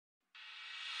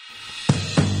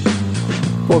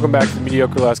Welcome back to the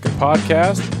Mediocre Alaskan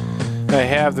Podcast. I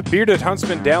have the bearded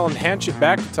huntsman Dallin Hanchett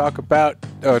back to talk about,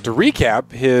 to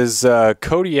recap his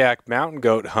Kodiak mountain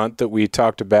goat hunt that we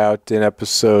talked about in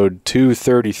episode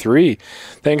 233.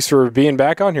 Thanks for being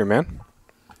back on here, man.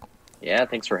 Yeah,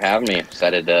 thanks for having me.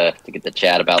 Excited to get to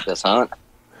chat about this hunt.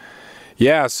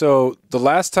 Yeah, so the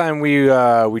last time we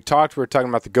talked, we were talking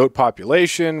about the goat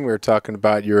population. We were talking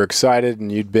about you were excited, and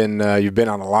you've been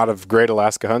on a lot of great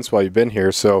Alaska hunts while you've been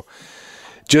here. So,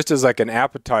 just as like an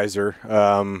appetizer,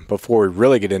 before we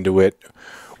really get into it,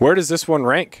 where does this one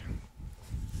rank?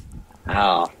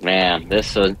 Oh man,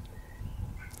 this was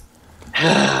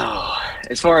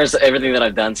as far as everything that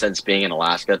I've done since being in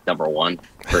Alaska, number one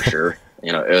for sure.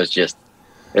 You know, this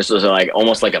was like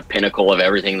almost like a pinnacle of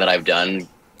everything that I've done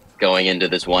going into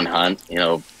this one hunt. You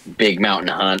know, big mountain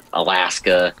hunt,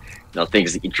 Alaska. You know,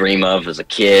 things that you dream of as a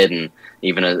kid and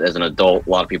even as an adult. A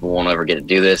lot of people won't ever get to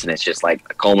do this, and it's just like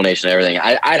a culmination of everything.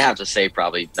 I'd have to say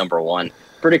probably number one.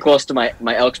 Pretty close to my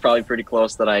elk's probably pretty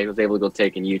close that I was able to go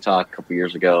take in Utah a couple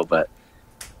years ago, but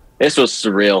this was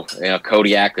surreal. You know,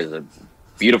 Kodiak is a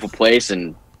beautiful place,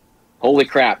 and holy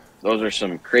crap, those are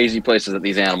some crazy places that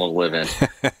these animals live in.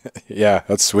 Yeah,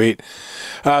 that's sweet.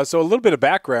 So a little bit of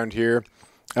background here.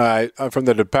 From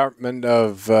the Department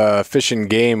of Fish and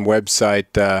Game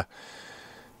website,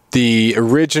 the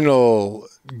original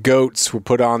goats were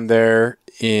put on there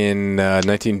in the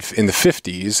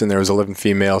 50s, and there was 11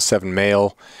 female, 7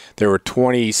 male. There were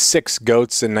 26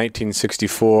 goats in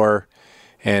 1964,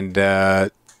 and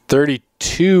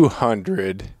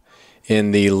 3,200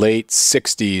 in the late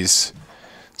 60s.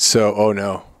 So, oh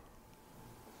no.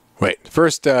 Wait,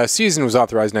 first season was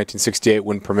authorized in 1968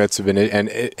 when permits have been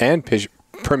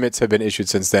permits have been issued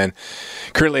since then.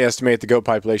 Currently estimate the goat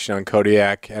population on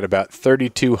Kodiak at about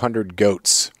 3,200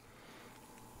 goats.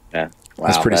 Yeah, wow,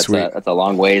 that's pretty sweet. That's a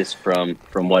long ways from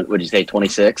what would you say,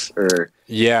 26 or?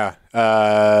 Yeah,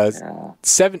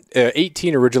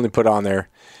 18 originally put on there,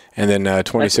 and then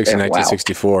 26 in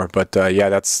 1964. Wow. But yeah,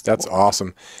 that's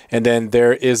awesome. And then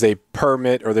there is a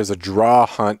permit, or there's a draw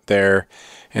hunt there,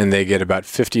 and they get about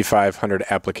 5,500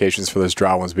 applications for those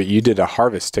draw ones. But you did a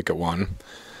harvest ticket one,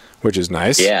 which is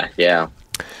nice. Yeah.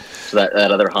 So that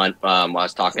other hunt, I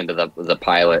was talking to the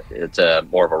pilot. It's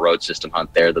more of a road system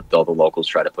hunt there that all the locals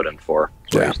try to put in for.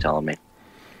 That's what he was telling me.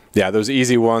 Yeah, those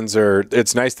easy ones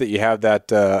it's nice that you have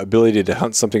that ability to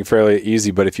hunt something fairly easy,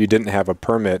 but if you didn't have a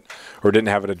permit or didn't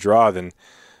have it a draw, then,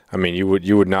 I mean, you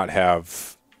would not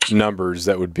have numbers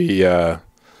that would be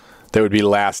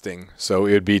lasting. So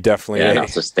it would be definitely not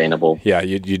sustainable. Yeah,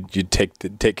 you'd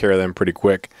take care of them pretty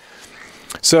quick.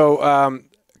 So,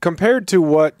 compared to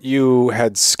what you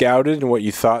had scouted and what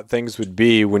you thought things would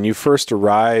be when you first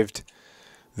arrived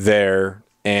there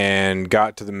and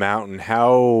got to the mountain,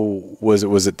 how was it?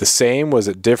 Was it the same? Was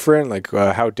it different? Like,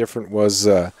 how different was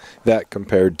that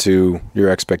compared to your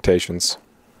expectations?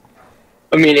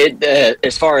 I mean, it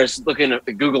as far as looking at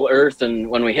the Google Earth and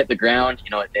when we hit the ground,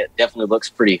 you know, it definitely looks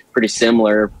pretty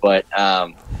similar, but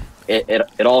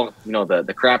it all, you know,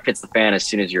 the crap hits the fan as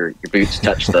soon as your boots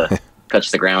touch the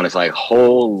ground. It's like,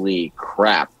 holy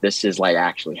crap, this is like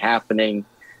actually happening.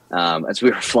 As we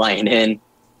were flying in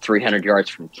 300 yards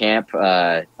from camp,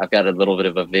 I've got a little bit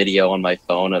of a video on my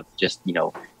phone of just, you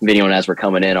know, videoing as we're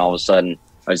coming in. All of a sudden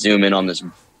I zoom in on this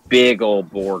big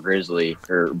old boar grizzly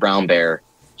or brown bear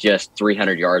just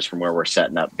 300 yards from where we're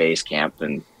setting up base camp.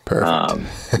 And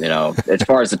you know, as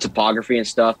far as the topography and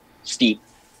stuff, steep.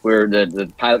 Where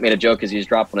the pilot made a joke as he was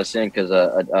dropping us in, because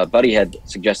a buddy had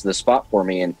suggested this spot for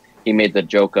me, and he made the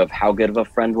joke of how good of a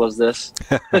friend was this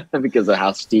because of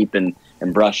how steep and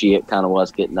brushy it kind of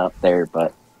was getting up there.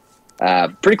 But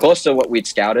pretty close to what we'd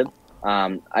scouted.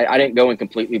 I didn't go in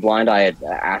completely blind. I had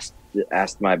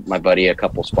asked my buddy a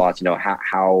couple spots, you know,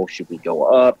 how should we go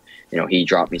up? You know, he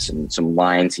dropped me some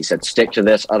lines. He said, stick to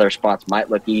this. Other spots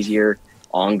might look easier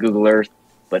on Google Earth,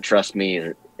 but trust me,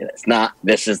 it's not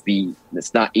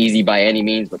not easy by any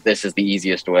means, but this is the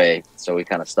easiest way. So we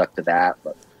kind of stuck to that,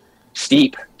 but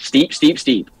steep.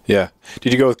 Yeah.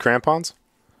 Did you go with crampons?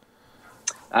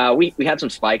 We had some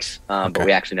spikes, but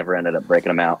we actually never ended up breaking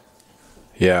them out.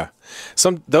 Yeah,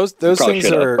 those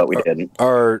things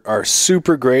are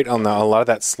super great on a lot of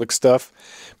that slick stuff.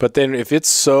 But then if it's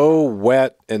so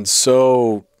wet and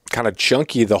so kind of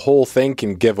chunky, the whole thing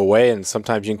can give away, and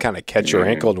sometimes you can kind of catch your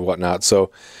ankle and whatnot.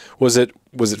 So was it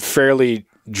fairly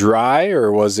dry,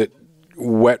 or was it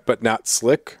wet but not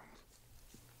slick?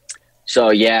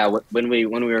 So yeah, when we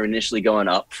were initially going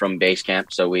up from base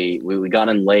camp, so we got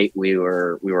in late. We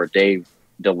were a day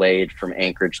delayed from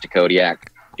Anchorage to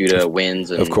Kodiak due to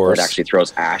winds, and of course, it actually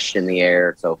throws ash in the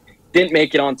air. So didn't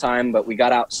make it on time, but we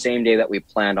got out same day that we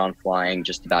planned on flying,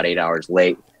 just about 8 hours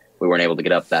late. We weren't able to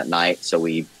get up that night, so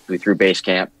we threw base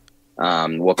camp.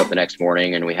 Woke up the next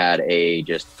morning, and we had a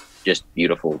just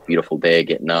beautiful day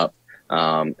getting up.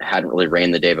 Hadn't really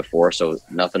rained the day before, so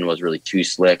nothing was really too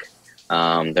slick.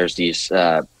 There's these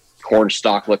corn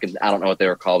stalk looking, I don't know what they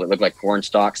were called. It looked like corn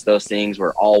stalks. Those things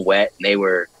were all wet, and they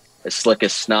were as slick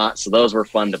as snot. So those were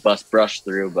fun to brush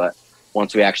through. But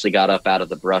once we actually got up out of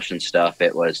the brush and stuff,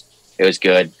 it was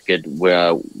good.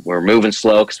 We're moving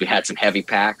slow because we had some heavy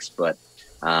packs, but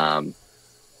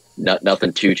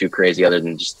nothing too crazy other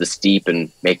than just the steep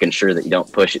and making sure that you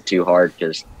don't push it too hard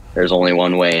because there's only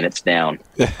one way and it's down.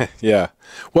 Yeah.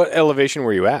 What elevation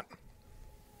were you at?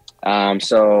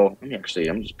 So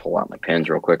I'm just pull out my pens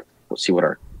real quick. We'll see what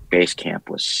our base camp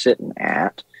was sitting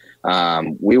at.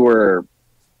 We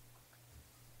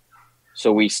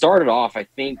started off, I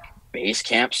think base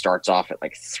camp starts off at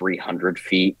like 300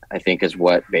 feet, I think is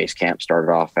what base camp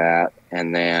started off at.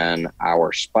 And then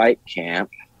our spike camp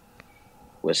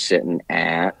was sitting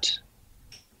at,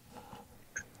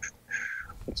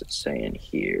 what's it saying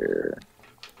here?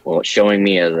 Well, it's showing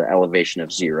me an elevation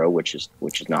of 0, which is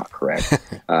not correct.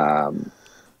 But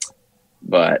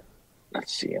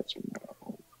let's see, it's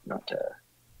not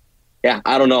yeah,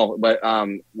 I don't know, but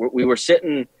we were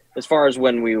sitting, as far as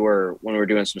when we were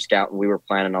doing some scouting, we were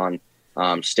planning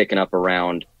on sticking up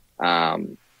around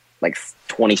like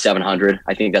 2,700.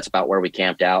 I think that's about where we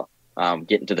camped out.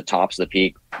 Getting to the tops of the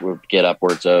peak, we'd get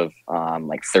upwards of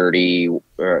like 30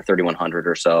 or 3,100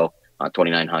 or so,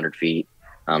 2,900 feet.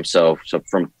 So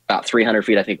from about 300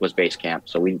 feet, I think was base camp.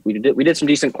 So we did some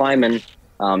decent climbing,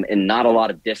 and not a lot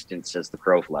of distance as the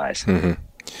crow flies. Mm-hmm.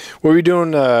 What were you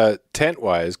doing tent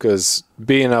wise? Because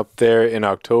being up there in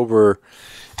October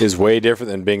is way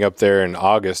different than being up there in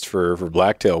August for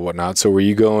blacktail and whatnot. So were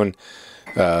you going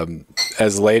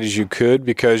as late as you could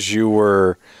because you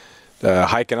were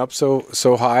hiking up so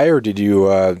high, or did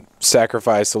you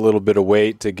sacrifice a little bit of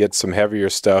weight to get some heavier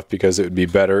stuff because it would be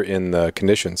better in the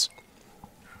conditions?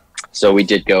 So we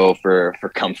did go for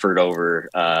comfort over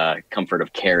comfort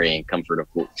of carrying, comfort of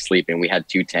sleeping. We had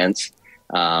 2 tents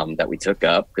that we took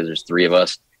up because there's 3 of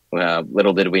us.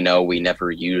 Little did we know, we never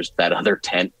used that other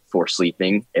tent for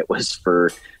sleeping. It was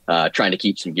for trying to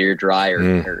keep some gear dry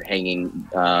or hanging.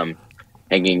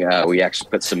 We actually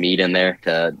put some meat in there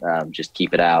to just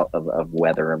keep it out of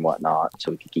weather and whatnot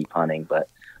so we could keep hunting. But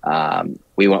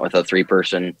we went with a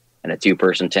 3-person and a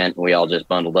 2-person tent. We all just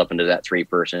bundled up into that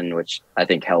 3-person, which I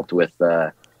think helped with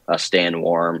us staying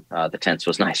warm. The tents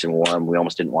was nice and warm. We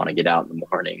almost didn't want to get out in the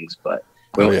mornings, but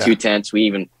we went with 2 tents. We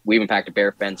even packed a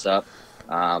bear fence up.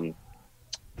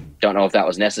 Don't know if that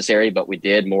was necessary, but we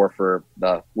did more for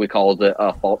we call it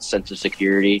a false sense of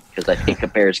security, because I think a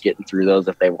bear's getting through those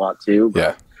if they want to.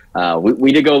 But, yeah.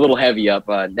 We did go a little heavy up.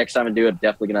 Next time I do it,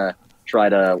 definitely going to try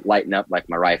to lighten up like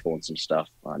my rifle and some stuff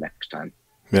next time.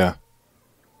 Yeah.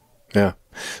 Yeah.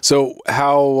 So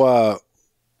how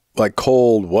like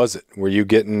cold was it? Were you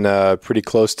getting pretty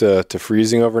close to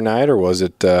freezing overnight, or was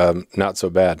it not so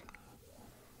bad?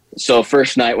 So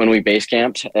first night when we base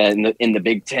camped in the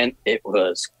big tent, it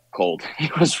was cold.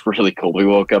 It was really cold. We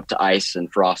woke up to ice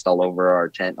and frost all over our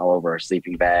tent, all over our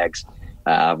sleeping bags.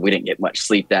 We didn't get much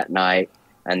sleep that night.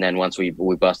 And then once we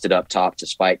busted up top to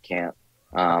spike camp,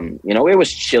 it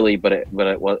was chilly, but it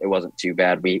wasn't too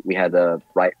bad. We had the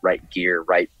right gear,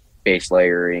 right base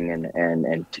layering,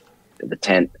 and the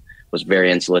tent was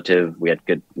very insulative. We had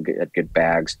good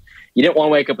bags. You didn't want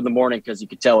to wake up in the morning because you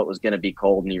could tell it was going to be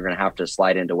cold and you're going to have to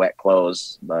slide into wet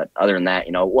clothes. But other than that,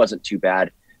 it wasn't too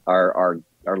bad. Our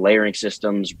layering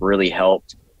systems really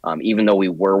helped. Even though we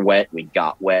were wet, we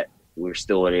got wet, we were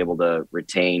still able to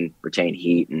retain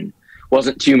heat and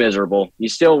wasn't too miserable. You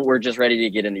still were just ready to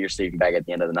get into your sleeping bag at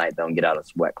the end of the night, though, and get out of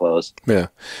wet clothes. Yeah.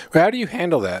 Well, how do you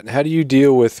handle that? How do you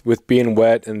deal with being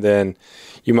wet, and then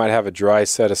you might have a dry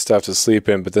set of stuff to sleep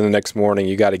in, but then the next morning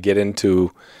you got to get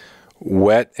into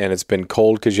wet and it's been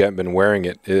cold because you haven't been wearing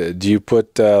it? Do you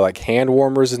put like hand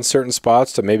warmers in certain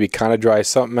spots to maybe kind of dry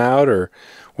something out, or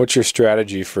what's your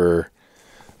strategy for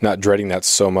not dreading that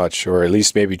so much, or at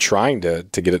least maybe trying to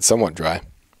get it somewhat dry?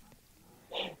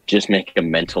 Just make a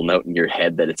mental note in your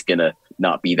head that it's gonna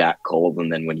not be that cold,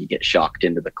 and then when you get shocked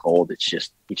into the cold,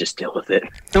 you just deal with it.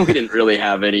 We didn't really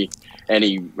have any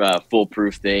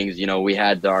foolproof things. We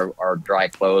had our dry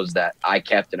clothes that I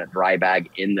kept in a dry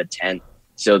bag in the tent,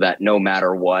 so that no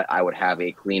matter what, I would have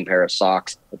a clean pair of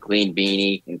socks, a clean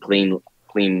beanie, and clean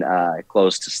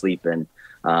clothes to sleep in.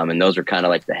 And those are kind of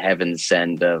like the heaven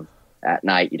send of, at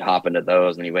night you'd hop into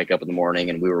those and you wake up in the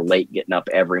morning, and we were late getting up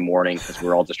every morning because we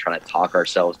were all just trying to talk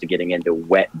ourselves to getting into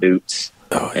wet boots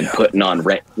and putting on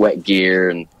wet gear.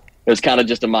 And it was kind of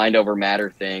just a mind over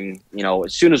matter thing. You know,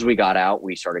 as soon as we got out,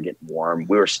 we started getting warm.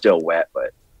 We were still wet,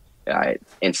 but I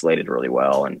insulated really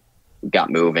well, and we got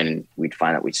moving. We'd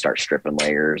find that we'd start stripping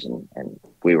layers, and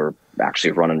we were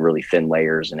actually running really thin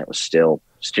layers, and it was still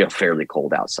fairly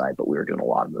cold outside, but we were doing a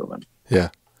lot of moving. Yeah.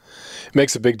 It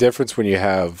makes a big difference when you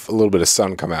have a little bit of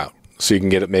sun come out, so you can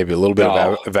get maybe a little bit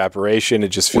of evaporation. It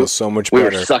just feels so much better.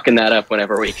 We were sucking that up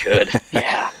whenever we could.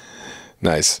 Yeah.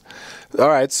 Nice. All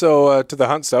right. So to the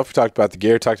hunt stuff, we talked about the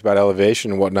gear, talked about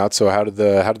elevation and whatnot. So how did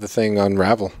the thing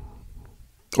unravel?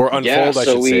 Or unfold, I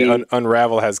should say.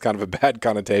 Unravel has kind of a bad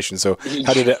connotation. So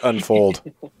how did it unfold?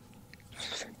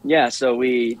 Yeah, so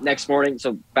next morning,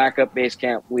 back up base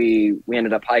camp, we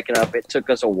ended up hiking up. It took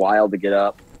us a while to get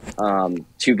up.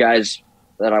 Two guys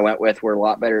that I went with were a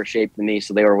lot better shape than me,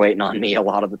 so they were waiting on me a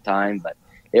lot of the time. But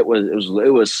it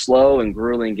was slow and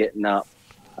grueling getting up.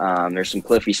 There's some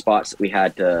cliffy spots that we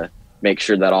had to make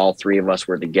sure that all three of us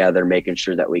were together, making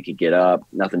sure that we could get up.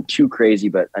 Nothing too crazy,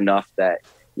 but enough that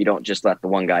you don't just let the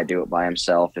one guy do it by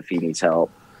himself if he needs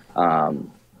help. And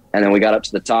then we got up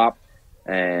to the top,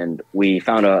 and we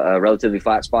found a relatively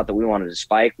flat spot that we wanted to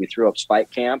spike. We threw up spike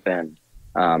camp, and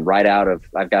I've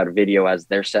got a video as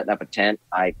they're setting up a tent.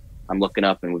 I'm looking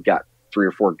up, and we've got 3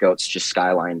 or 4 goats just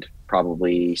skylined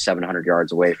probably 700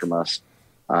 yards away from us.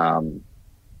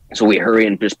 So we hurry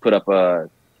and just put up a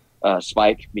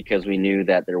spike because we knew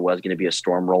that there was going to be a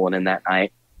storm rolling in that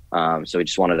night. So we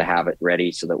just wanted to have it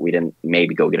ready so that we didn't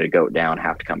maybe go get a goat down,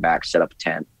 have to come back, set up a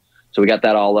tent. So we got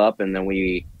that all up, and then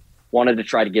we wanted to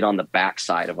try to get on the back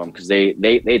side of them because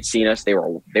they'd seen us. They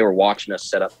were watching us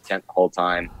set up the tent the whole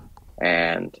time,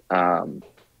 and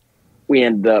we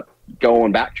ended up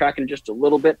backtracking just a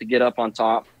little bit to get up on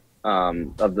top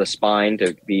of the spine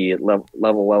to be at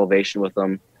level elevation with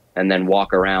them, and then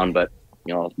walk around. But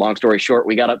long story short,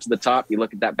 we got up to the top. You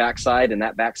look at that backside, and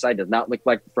that backside does not look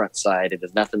like the front side. It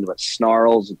is nothing but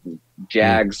snarls, and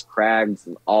jags, crags,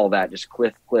 and all that. Just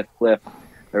cliff.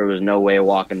 There was no way of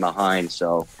walking behind.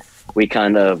 So we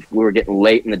were getting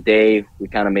late in the day. We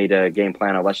kind of made a game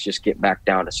plan of let's just get back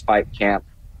down to spike camp.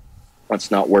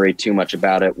 Let's not worry too much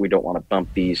about it. We don't want to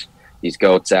bump these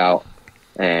goats out.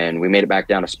 And we made it back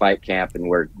down to spike camp, and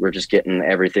we're just getting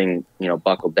everything,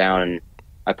 buckled down. And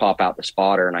I pop out the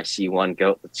spotter, and I see one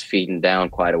goat that's feeding down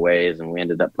quite a ways, and we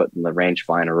ended up putting the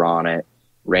rangefinder on it,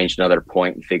 ranged another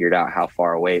point, and figured out how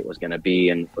far away it was going to be.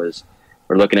 And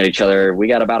we're looking at each other. We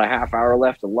got about a half hour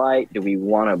left of light. Do we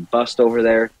want to bust over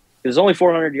there? It was only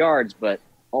 400 yards, but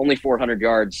only 400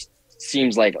 yards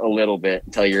seems like a little bit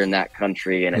until you're in that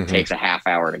country, and it takes a half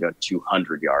hour to go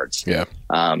 200 yards. Yeah.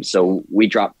 So we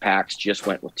dropped packs, just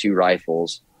went with 2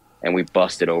 rifles, and we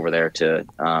busted over there to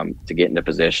get into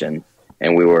position.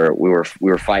 And we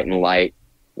were fighting light.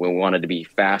 We wanted to be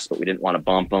fast, but we didn't want to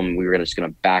bump them. We were just going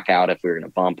to back out if we were going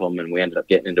to bump them. And we ended up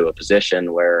getting into a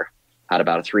position where I had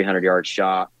about a 300-yard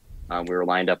shot. We were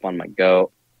lined up on my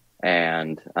goat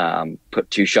and put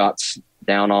 2 shots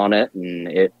down on it, and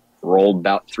it rolled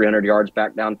about 300 yards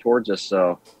back down towards us.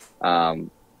 So,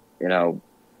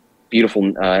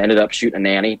 beautiful. Ended up shooting a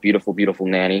nanny, beautiful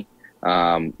nanny.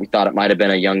 We thought it might've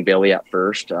been a young Billy at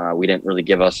first. We didn't really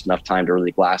give us enough time to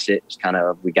really glass it. It's kind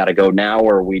of, we got to go now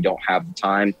or we don't have the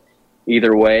time.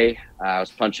 Either way, I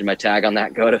was punching my tag on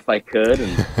that goat if I could.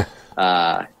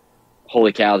 And,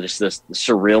 holy cow, just the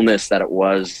surrealness that it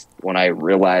was when I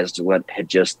realized what had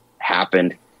just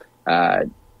happened,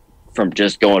 from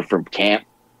just going from camp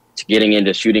to getting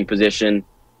into shooting position,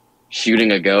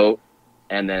 shooting a goat,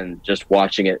 and then just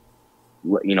watching it,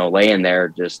 laying there,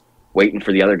 just waiting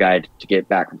for the other guy to get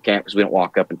back from camp because we didn't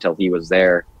walk up until he was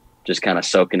there, just kind of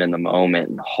soaking in the moment.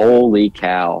 And holy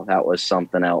cow, that was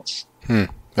something else.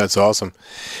 That's awesome.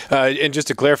 And just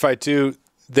to clarify too,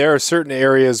 there are certain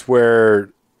areas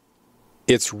where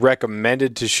it's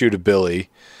recommended to shoot a billy.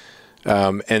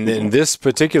 And in this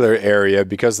particular area,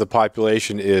 because the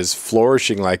population is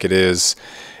flourishing like it is,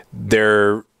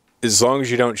 as long as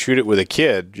you don't shoot it with a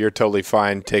kid, you're totally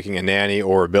fine taking a nanny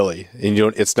or a billy. And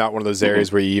it's not one of those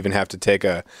areas where you even have to take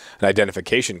an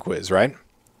identification quiz, right?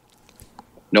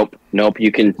 Nope.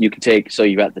 You can take, so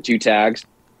you got the 2 tags.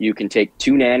 You can take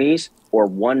 2 nannies or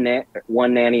one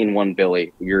nanny and 1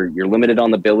 billy. You're limited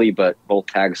on the billy, but both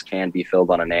tags can be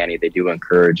filled on a nanny. They do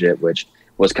encourage it, which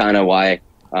was kind of why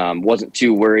wasn't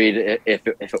too worried if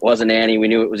it was a nanny. We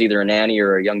knew it was either a nanny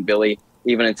or a young billy.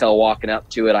 Even until walking up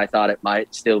to it, I thought it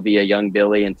might still be a young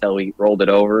billy until we rolled it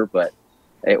over. But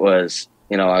it was,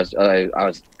 I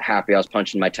was happy I was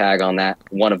punching my tag on that,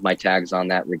 one of my tags on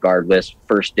that regardless.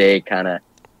 First day kind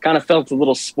of felt a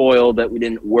little spoiled that we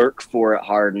didn't work for it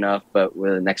hard enough. But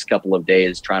with the next couple of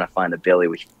days trying to find a billy,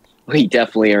 we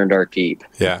definitely earned our keep.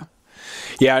 Yeah.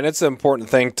 Yeah, and it's an important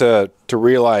thing to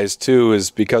realize too, is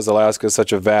because Alaska is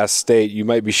such a vast state, you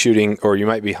might be shooting or you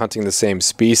might be hunting the same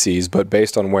species, but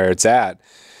based on where it's at,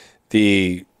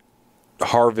 the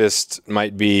harvest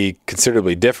might be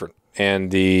considerably different,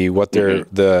 and the what they're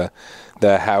the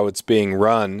how it's being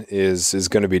run is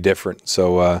going to be different.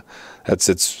 So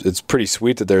it's pretty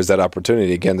sweet that there's that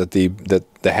opportunity again, that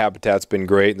the habitat's been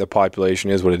great and the population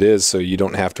is what it is, so you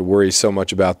don't have to worry so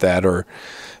much about that. Or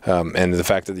and the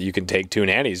fact that you can take 2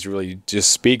 nannies really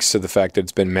just speaks to the fact that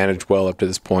it's been managed well up to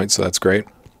this point. So that's great.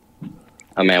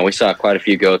 Oh man, we saw quite a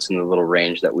few goats in the little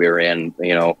range that we were in.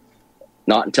 You know,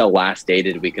 not until last day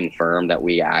did we confirm that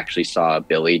we actually saw a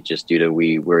billy, just due to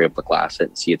we were able to glass it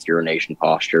and see its urination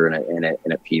posture, and it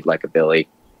peed like a billy.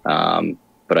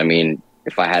 But I mean,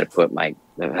 if I had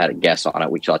to guess on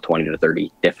it, we saw 20 to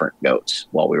 30 different goats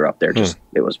while we were up there. Just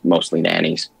it was mostly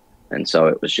nannies, and so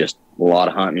it was just a lot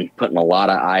of hunting, putting a lot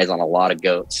of eyes on a lot of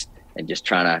goats, and just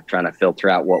trying to filter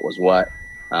out what was what.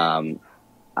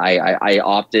 I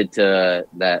opted to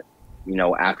that, you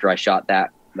know, after I shot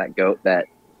that goat, that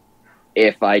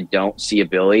if I don't see a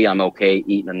billy, I'm okay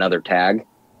eating another tag.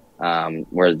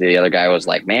 Where the other guy was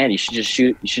like, man, you should just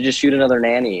shoot another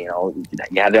nanny. You know,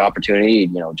 you had the opportunity,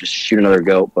 you know, just shoot another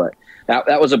goat. But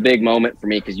that was a big moment for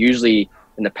me, because usually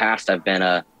in the past I've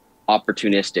been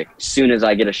opportunistic. As soon as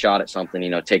I get a shot at something, you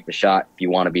know, take the shot if you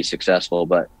want to be successful.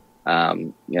 But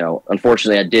you know,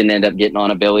 unfortunately, I didn't end up getting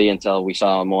on a billy until we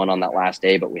saw one on that last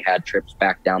day. But we had trips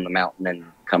back down the mountain and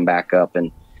come back up,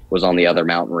 and was on the other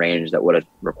mountain range that would have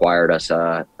required us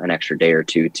an extra day or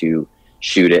two to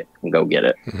shoot it and go get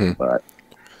it. But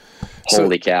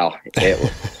holy cow,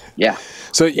 yeah.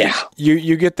 So yeah,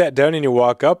 you get that done and you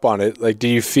walk up on it. Like, do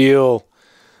you feel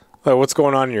like, what's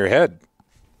going on in your head?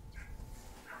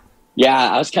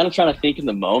 Yeah, I was kind of trying to think in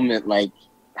the moment, like,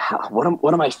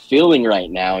 what am I feeling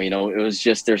right now? You know, it was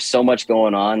just, there's so much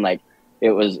going on. Like,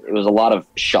 it was a lot of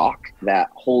shock that,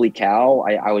 holy cow,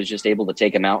 I was just able to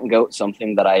take a mountain goat,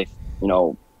 something that I, you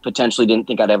know, potentially didn't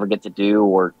think I'd ever get to do,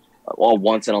 or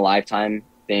once in a lifetime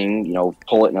thing, you know,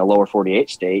 pull it in a lower 48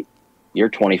 state. You're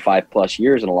 25 plus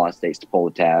years in a lot of states to pull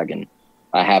the tag, and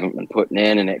I haven't been putting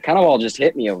in, and it kind of all just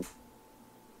hit me of,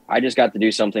 I just got to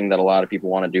do something that a lot of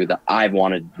people want to do, that I've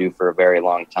wanted to do for a very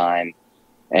long time.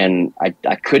 And I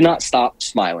could not stop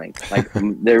smiling. Like,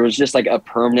 there was just like a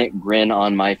permanent grin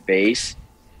on my face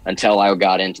until I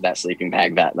got into that sleeping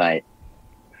bag that night.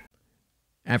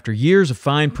 After years of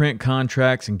fine print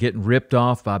contracts and getting ripped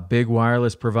off by big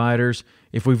wireless providers,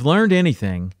 if we've learned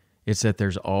anything, it's that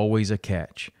there's always a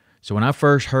catch. So when I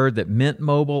first heard that Mint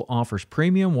Mobile offers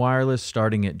premium wireless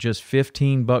starting at just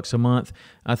 $15 a month,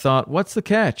 I thought, what's the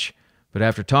catch? But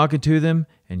after talking to them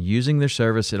and using their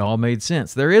service, it all made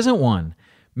sense. There isn't one.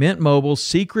 Mint Mobile's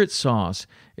secret sauce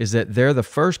is that they're the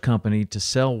first company to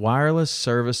sell wireless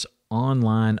service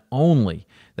online only.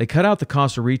 They cut out the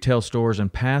cost of retail stores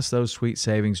and pass those sweet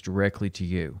savings directly to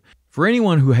you. For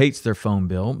anyone who hates their phone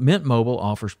bill, Mint Mobile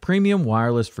offers premium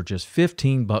wireless for just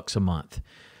 $15 a month.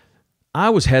 I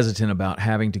was hesitant about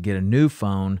having to get a new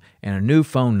phone and a new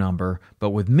phone number,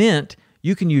 but with Mint,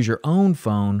 you can use your own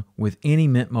phone with any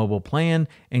Mint Mobile plan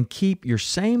and keep your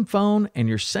same phone and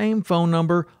your same phone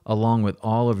number along with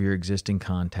all of your existing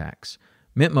contacts.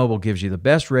 Mint Mobile gives you the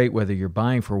best rate whether you're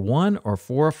buying for one or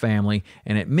for a family,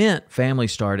 and at Mint,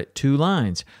 families start at 2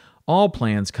 lines. All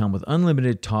plans come with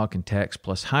unlimited talk and text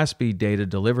plus high-speed data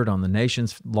delivered on the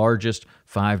nation's largest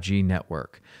 5G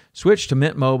network. Switch to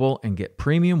Mint Mobile and get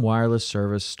premium wireless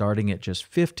service starting at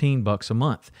just $15 a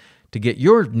month. To get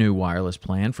your new wireless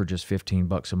plan for just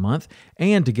 $15 a month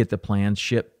and to get the plan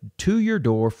shipped to your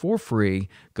door for free,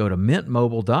 go to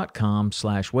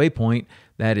mintmobile.com/waypoint.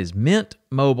 That is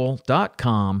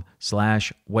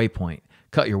mintmobile.com/waypoint.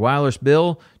 Cut your wireless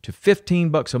bill to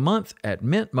 $15 a month at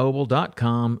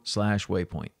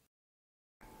mintmobile.com/waypoint.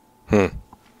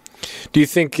 Do you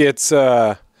think it's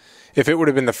if it would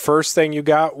have been the first thing you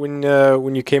got when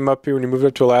you came up here, when you moved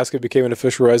up to Alaska, became an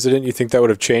official resident, you think that would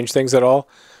have changed things at all?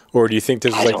 Or do you think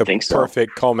this is like the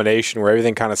perfect culmination where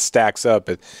everything kind of stacks up?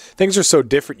 Things are so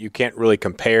different, you can't really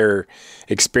compare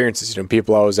experiences. You know,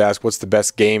 people always ask, what's the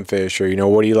best game fish? Or, you know,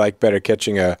 what do you like better,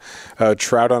 catching a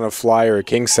trout on a fly or a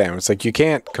king salmon? It's like you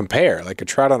can't compare. Like a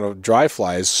trout on a dry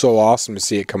fly is so awesome to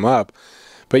see it come up.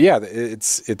 But yeah,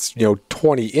 it's you know,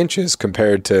 20 inches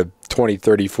compared to 20,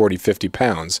 30, 40, 50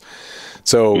 pounds.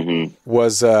 So it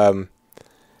was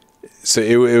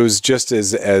just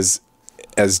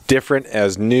as different,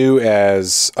 as new,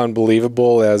 as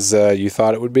unbelievable as you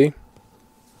thought it would be?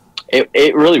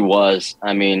 It really was.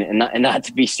 I mean, and not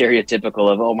to be stereotypical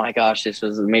of, oh my gosh, this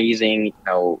was amazing. You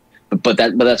know, but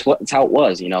that's how it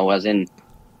was, as in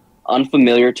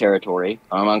unfamiliar territory.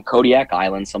 I'm on Kodiak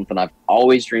Island, something I've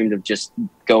always dreamed of just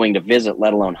going to visit,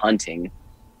 let alone hunting.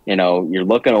 You're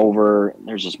looking over,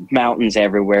 there's just mountains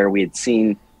everywhere. We had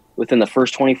seen within the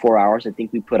first 24 hours, I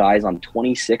think we put eyes on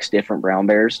 26 different brown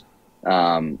bears.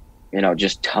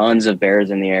 Just tons of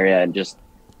bears in the area. And it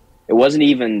wasn't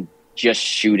even just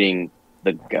shooting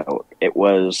the goat. It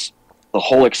was the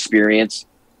whole experience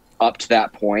up to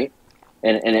that point.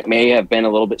 And it may have been a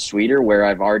little bit sweeter where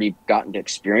I've already gotten to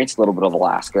experience a little bit of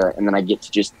Alaska, and then I get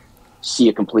to just see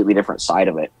a completely different side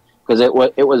of it, because it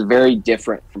was very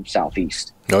different from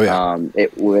Southeast. Oh yeah.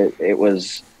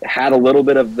 It had a little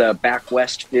bit of the back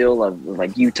west feel of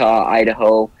like Utah,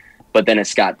 Idaho, but then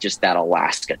it's got just that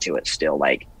Alaska to it still.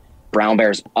 Like brown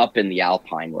bears up in the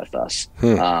alpine with us.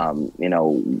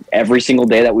 Every single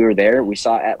day that we were there, we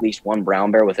saw at least one brown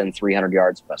bear within 300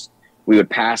 yards of us. We would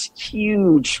pass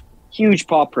huge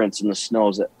paw prints in the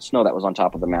snow that was on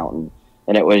top of the mountain.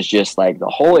 And it was just like the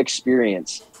whole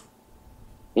experience,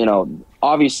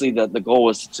 obviously the goal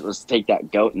was to take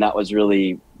that goat. And that was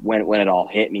really when it all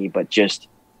hit me, but just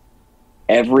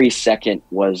every second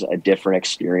was a different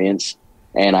experience.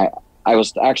 And I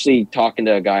was actually talking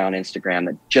to a guy on Instagram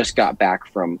that just got back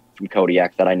from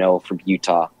Kodiak that I know from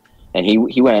Utah. And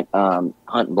he went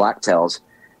hunting blacktails.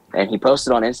 And he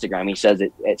posted on Instagram, he says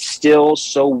it's still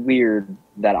so weird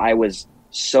that I was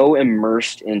so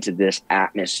immersed into this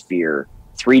atmosphere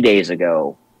 3 days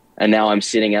ago, and now I'm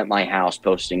sitting at my house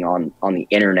posting on the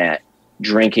internet,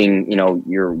 drinking,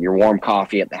 your warm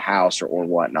coffee at the house or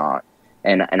whatnot.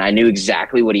 And I knew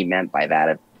exactly what he meant by that,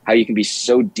 of how you can be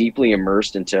so deeply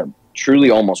immersed into truly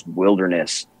almost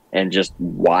wilderness and just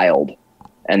wild.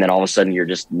 And then all of a sudden you're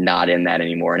just not in that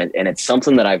anymore. And it's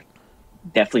something that I've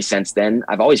definitely since then,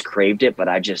 I've always craved it, but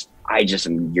I just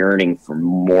am yearning for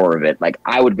more of it. Like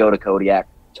I would go to Kodiak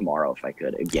tomorrow if I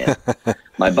could again.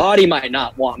 My body might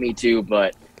not want me to,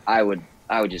 but I would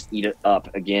just eat it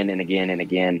up again and again and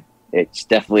again. It's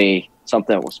definitely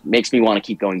something that makes me want to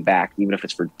keep going back, even if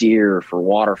it's for deer or for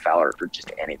waterfowl or for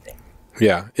just anything.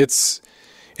 Yeah, it's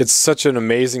such an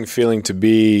amazing feeling to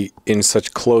be in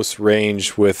such close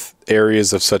range with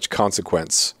areas of such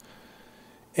consequence.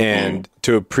 And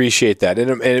to appreciate that.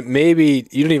 And it maybe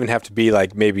you don't even have to be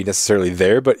like maybe necessarily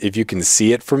there, but if you can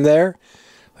see it from there,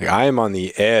 like I am on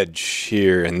the edge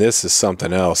here and this is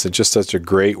something else. It's just such a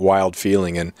great wild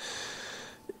feeling. And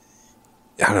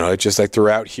I don't know, it's just like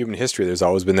throughout human history, there's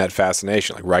always been that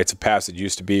fascination. Like rites of passage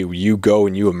used to be you go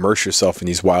and you immerse yourself in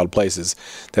these wild places.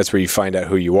 That's where you find out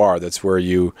who you are. That's where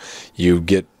you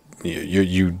get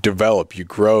you develop, you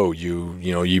grow,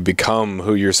 you become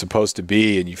who you're supposed to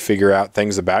be, and you figure out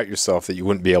things about yourself that you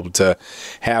wouldn't be able to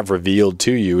have revealed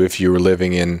to you if you were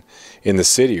living in the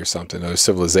city or something, or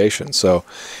civilization. So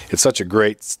it's such a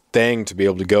great thing to be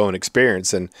able to go and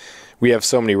experience. And we have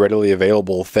so many readily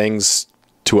available things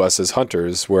to us as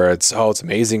hunters where it's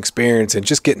amazing experience and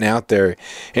just getting out there.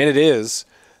 And it is,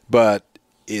 but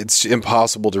it's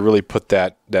impossible to really put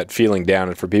that feeling down.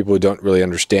 And for people who don't really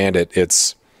understand it,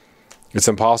 it's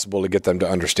impossible to get them to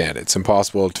understand it. It's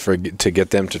impossible to get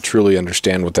them to truly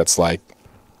understand what that's like.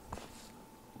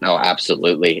 No,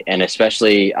 absolutely. And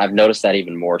especially, I've noticed that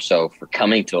even more so for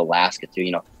coming to Alaska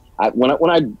too.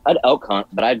 I'd elk hunt,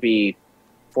 but I'd be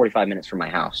 45 minutes from my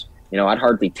house. I'd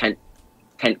hardly tent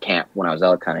camp when I was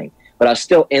elk hunting, but I was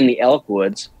still in the elk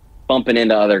woods, bumping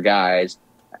into other guys.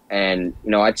 And,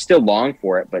 I'd still long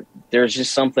for it, but there's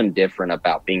just something different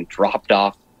about being dropped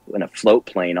off in a float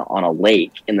plane on a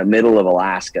lake in the middle of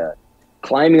Alaska,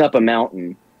 climbing up a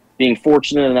mountain, being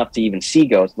fortunate enough to even see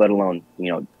goats, let alone,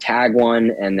 tag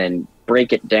one and then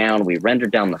break it down. We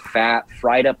rendered down the fat,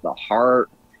 fried up the heart,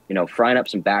 frying up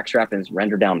some backstrap and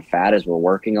render down fat as we're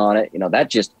working on it. That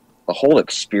just the whole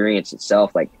experience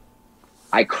itself. Like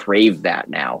I crave that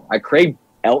now. I crave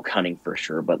elk hunting for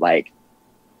sure, but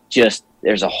just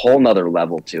there's a whole nother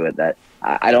level to it that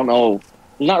I don't know.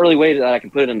 There's not really a way that I can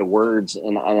put it into words.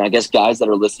 And I guess guys that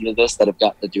are listening to this that have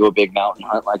got to do a big mountain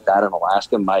hunt like that in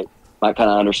Alaska might kind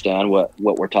of understand what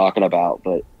we're talking about,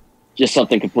 but just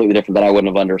something completely different that I wouldn't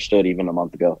have understood even a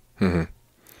month ago. Mm-hmm.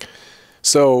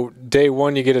 So day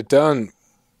one, you get it done.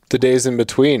 The days in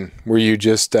between, were you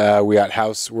just,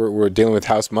 we're dealing with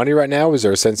house money right now. Was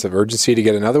there a sense of urgency to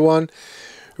get another one?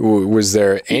 Was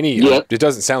there any, It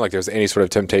doesn't sound like there was any sort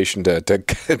of temptation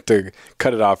to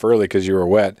cut it off early because you were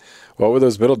wet. What were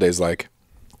those middle days like?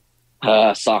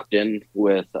 Socked in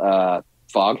with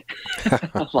fog,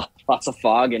 lots of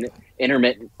fog and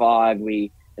intermittent fog.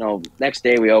 We, next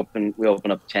day we open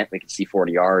up tent, we could see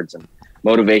 40 yards and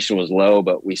motivation was low,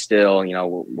 but we still,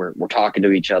 we're talking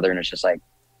to each other and it's just like,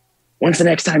 when's the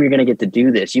next time you're going to get to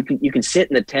do this? You can sit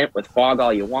in the tent with fog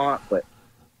all you want, but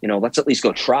let's at least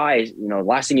go try. The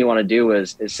last thing you want to do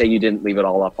is say you didn't leave it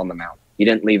all up on the mountain. You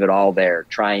didn't leave it all there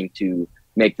trying to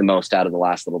make the most out of the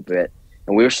last little bit.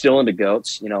 And we were still into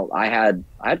goats. I had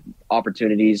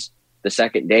opportunities the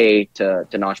second day to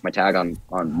notch my tag on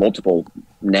multiple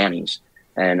nannies,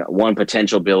 and one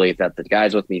potential billy that the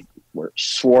guys with me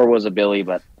swore was a billy,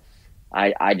 but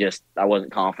I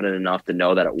wasn't confident enough to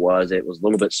know that it was. It was a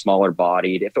little bit smaller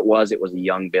bodied. If it was a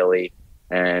young billy,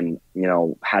 and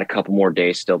had a couple more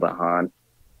days still to hunt.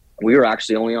 We were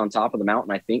actually only on top of the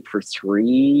mountain, I think, for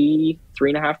three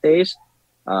and a half days.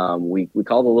 We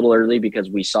called a little early because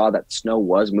we saw that snow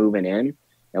was moving in,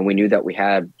 and we knew that we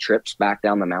had trips back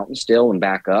down the mountain still and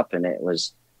back up, and it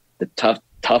was the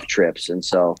tough trips. And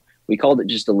so we called it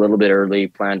just a little bit early,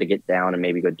 planned to get down and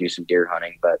maybe go do some deer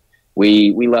hunting. But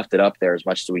we left it up there as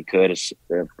much as we could as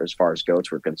far as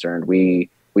goats were concerned. We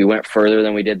went further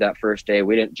than we did that first day.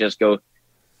 We didn't just go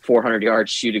 400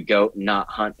 yards, shoot a goat, and not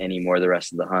hunt anymore the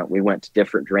rest of the hunt. We went to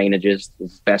different drainages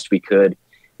as best we could.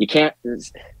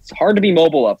 It's hard to be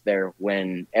mobile up there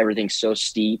when everything's so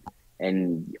steep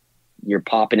and you're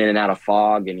popping in and out of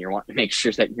fog and you're wanting to make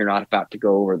sure that you're not about to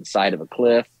go over the side of a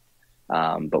cliff.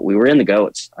 But we were in the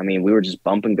goats. I mean, we were just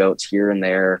bumping goats here and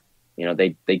there.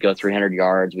 They go 300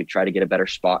 yards. We try to get a better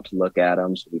spot to look at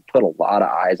them. So we put a lot of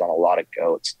eyes on a lot of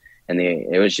goats, and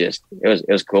it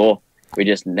was cool. We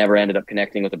just never ended up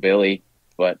connecting with a billy,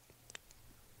 but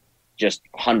just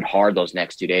hunted hard those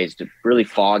next 2 days. Really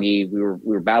foggy. We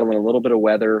were battling a little bit of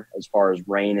weather as far as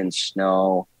rain and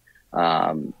snow.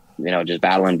 Just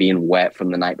battling being wet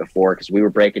from the night before, because we were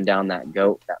breaking down that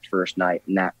goat that first night,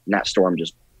 and that storm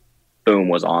just boom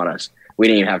was on us. We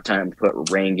didn't even have time to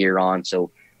put rain gear on,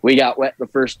 so we got wet the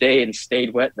first day and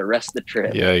stayed wet the rest of the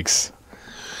trip. Yikes.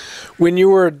 When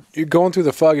you were going through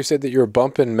the fog, you said that you were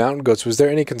bumping mountain goats. Was there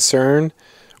any concern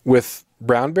with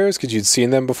brown bears? Because you'd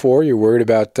seen them before. You're worried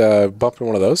about bumping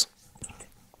one of those?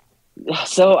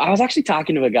 So I was actually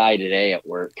talking to a guy today at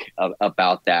work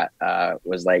about that.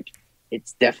 Was like,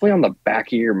 it's definitely on the back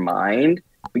of your mind,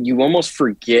 but you almost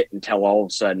forget until all of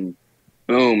a sudden,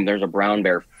 boom, there's a brown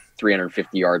bear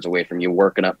 350 yards away from you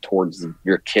working up towards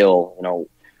your kill,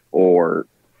 or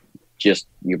just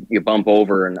you bump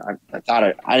over, and I thought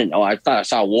I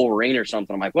saw a wolverine or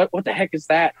something. I'm like, what the heck is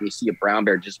that? And you see a brown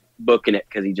bear just booking it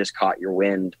because he just caught your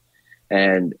wind.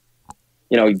 And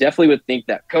you definitely would think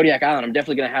that Kodiak Island, I'm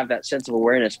definitely going to have that sense of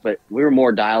awareness, but we were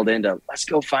more dialed into let's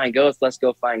go find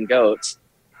goats.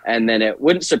 And then it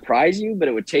wouldn't surprise you, but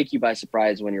it would take you by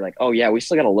surprise when you're like, oh yeah, we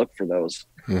still got to look for those.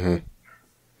 Mm-hmm.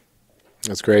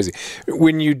 That's crazy.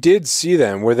 When you did see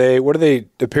them, what do they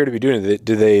appear to be doing?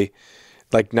 Do they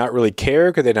like not really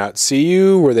care? Could they not see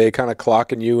you? Were they kind of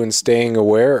clocking you and staying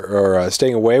aware or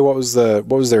staying away? What was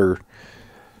their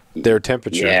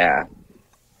temperature?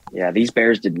 Yeah. These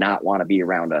bears did not want to be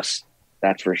around us.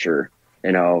 That's for sure.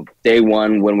 Day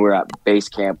one when we were at base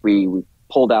camp, we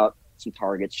pulled out some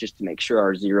targets just to make sure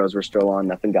our zeros were still on.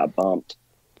 Nothing got bumped.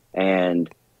 And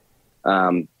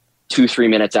 2-3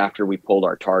 minutes after we pulled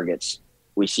our targets,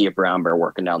 we see a brown bear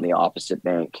working down the opposite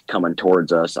bank coming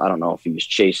towards us. I don't know if he was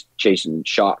chasing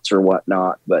shots or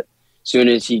whatnot, but as soon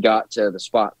as he got to the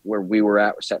spot where we were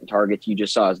at, we're setting targets, you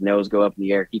just saw his nose go up in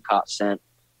the air. He caught scent,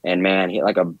 and man, he,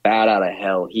 like a bat out of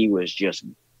hell, he was just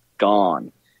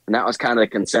gone. And that was kind of the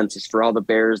consensus for all the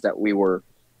bears that we were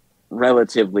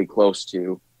relatively close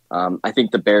to. I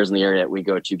think the bears in the area that we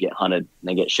go to get hunted and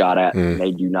they get shot at, and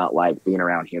they do not like being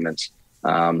around humans.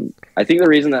 I think the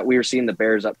reason that we were seeing the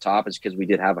bears up top is because we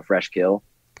did have a fresh kill.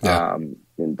 Yeah.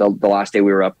 The last day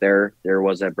we were up there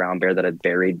was a brown bear that had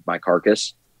buried my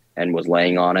carcass and was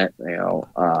laying on it.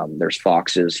 There's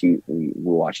foxes. We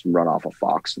watched him run off a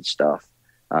fox and stuff,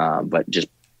 but just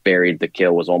buried the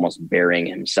kill, was almost burying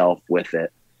himself with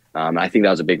it. I think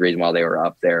that was a big reason why they were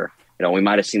up there. We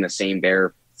might have seen the same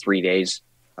bear 3 days,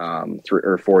 3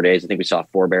 or 4 days. I think we saw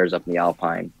 4 bears up in the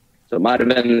Alpine. So it might have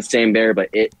been the same bear, but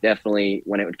it definitely,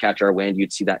 when it would catch our wind,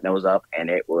 you'd see that nose up, and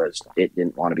it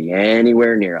didn't want to be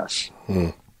anywhere near us.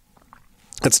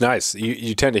 That's nice.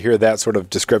 You tend to hear that sort of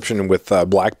description with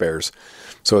black bears.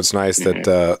 So it's nice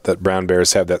that brown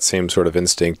bears have that same sort of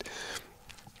instinct,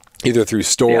 either through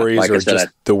stories or just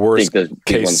the worst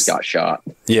case. Ones got shot.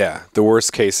 Yeah, the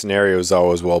worst case scenario is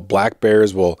always, black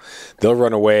bears they'll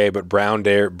run away, but brown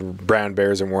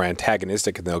bears are more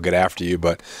antagonistic and they'll get after you.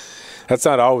 But that's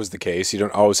not always the case. You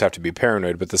don't always have to be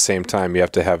paranoid, but at the same time, you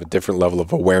have to have a different level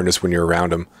of awareness when you're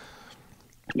around them.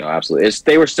 No, absolutely.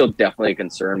 They were still definitely a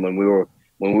concern when we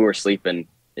were sleeping.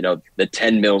 the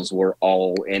 10 mils were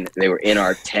all in. They were in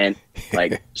our tent,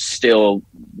 like still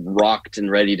rocked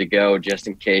and ready to go, just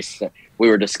in case. We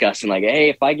were discussing like, hey,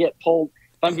 if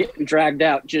I'm getting dragged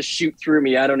out, just shoot through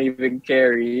me. I don't even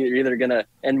care. You're either gonna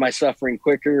end my suffering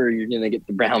quicker, or you're gonna get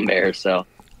the brown bear. So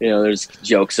there's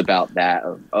jokes about that.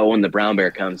 When the brown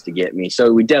bear comes to get me.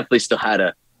 So we definitely still had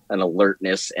an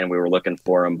alertness, and we were looking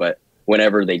for them. But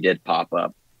whenever they did pop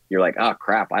up, you're like, oh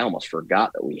crap! I almost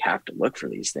forgot that we have to look for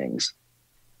these things.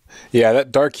 Yeah,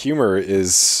 that dark humor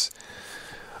is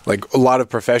like a lot of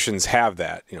professions have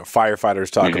that.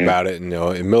 Firefighters talk about it, and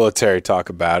military talk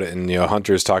about it, and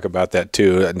hunters talk about that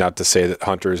too. Not to say that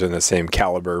hunters are in the same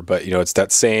caliber, but it's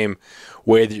that same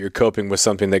way that you're coping with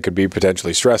something that could be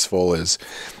potentially stressful. Is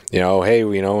hey,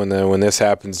 when this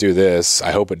happens, do this.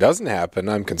 I hope it doesn't happen.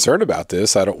 I'm concerned about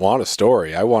this. I don't want a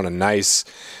story. I want a nice,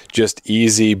 just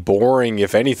easy, boring,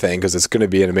 if anything, because it's going to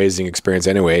be an amazing experience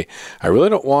anyway. I really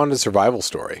don't want a survival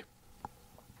story.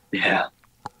 Yeah.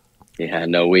 Yeah,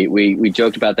 no, we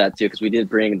joked about that too, because we did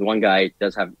bring, the one guy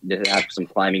did have some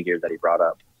climbing gear that he brought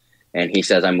up, and he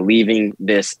says, I'm leaving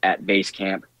this at base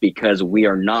camp because we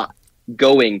are not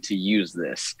going to use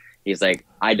this. He's like,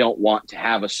 I don't want to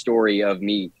have a story of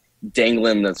me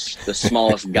dangling the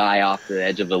smallest guy off the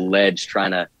edge of the ledge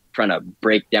trying to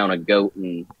break down a goat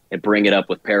and bring it up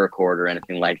with paracord or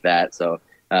anything like that. So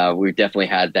we definitely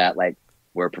had that, like,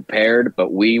 we're prepared,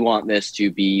 but we want this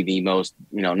to be the most,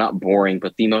 not boring,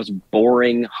 but the most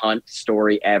boring hunt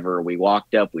story ever. We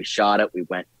walked up, we shot it, we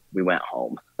went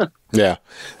home. Yeah,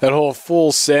 that whole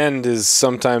full send is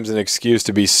sometimes an excuse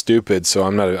to be stupid. So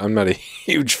I'm not a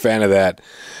huge fan of that.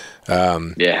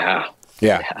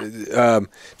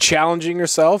 Challenging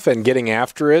yourself and getting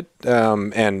after it,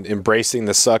 and embracing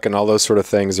the suck and all those sort of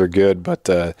things are good, but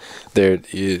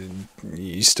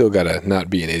you still gotta not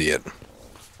be an idiot.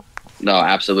 No,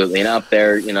 absolutely. And up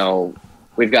there,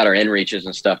 we've got our inReaches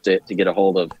and stuff to get a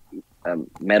hold of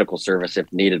medical service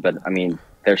if needed. But I mean,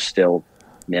 they're still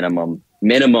minimum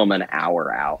an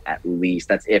hour out at least.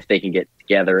 That's if they can get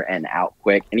together and out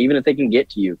quick. And even if they can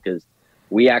get to you, because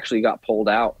we actually got pulled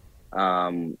out.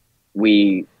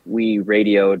 We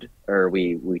radioed, or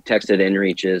we texted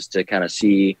inReaches to kind of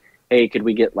see, hey, could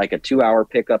we get like a 2-hour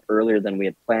pickup earlier than we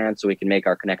had planned so we can make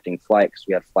our connecting flight, because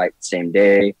we had a flight the same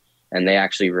day. And they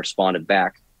actually responded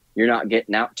back, you're not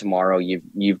getting out tomorrow. We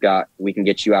can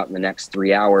get you out in the next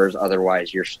 3 hours.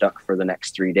 Otherwise you're stuck for the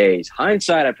next 3 days.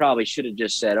 Hindsight, I probably should have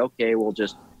just said, okay, we'll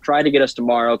just try to get us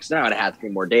tomorrow. Cause now I'd have 3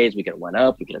 more days. We could have went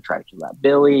up. We could have tried to kill that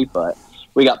Billy, but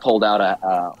we got pulled out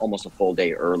almost a full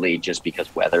day early just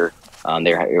because weather.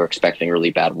 They were expecting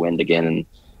really bad wind again.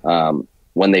 And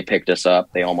when they picked us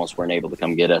up, they almost weren't able to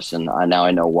come get us. And now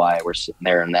I know why. We're sitting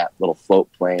there in that little float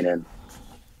plane, and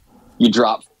you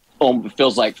drop. It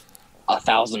feels like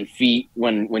 1,000 feet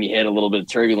when you hit a little bit of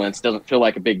turbulence. It doesn't feel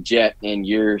like a big jet, and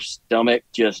your stomach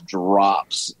just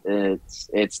drops.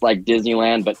 It's like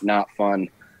Disneyland, but not fun.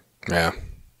 Yeah.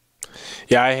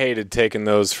 Yeah, I hated taking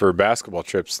those for basketball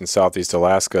trips in Southeast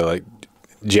Alaska, like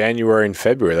January and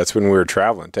February. That's when we were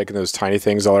traveling, taking those tiny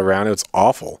things all around. It's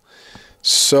awful.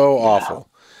 So awful.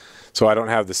 So I don't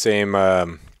have the same...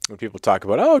 when people talk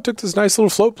about, I took this nice little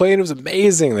float plane, it was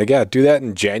amazing. Like, yeah, do that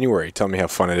in January. Tell me how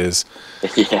fun it is.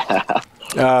 Yeah.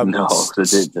 No.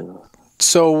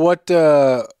 So what,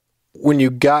 when you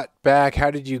got back,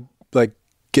 how did you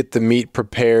get the meat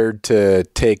prepared to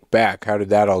take back? How did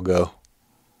that all go?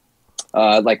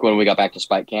 Like when we got back to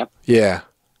Spike Camp? Yeah.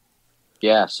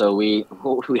 Yeah. So we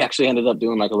actually ended up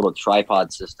doing like a little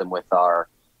tripod system with our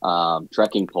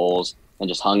trekking poles, and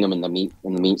just hung them in the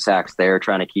meat sacks there,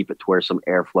 trying to keep it to where some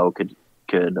airflow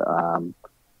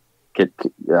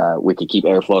we could keep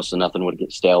airflow so nothing would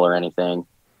get stale or anything.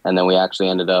 And then we actually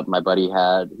ended up, my buddy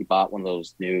he bought one of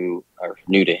those new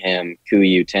to him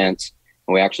Kuiu tents,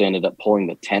 and we actually ended up pulling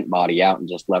the tent body out and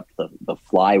just left the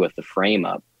fly with the frame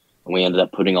up. And we ended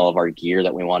up putting all of our gear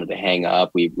that we wanted to hang up.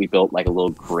 We built like a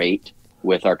little grate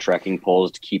with our trekking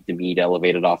poles to keep the meat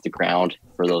elevated off the ground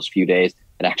for those few days.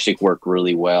 It actually worked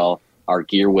really well. Our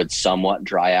gear would somewhat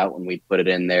dry out when we put it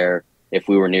in there. If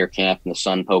we were near camp and the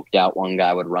sun poked out, one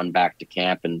guy would run back to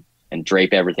camp and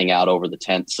drape everything out over the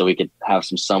tent so we could have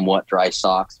some somewhat dry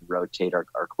socks and rotate our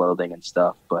clothing and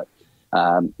stuff. But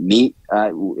meat,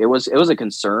 it was a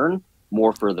concern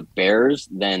more for the bears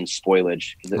than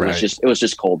spoilage, because it was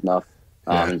just cold enough.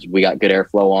 We got good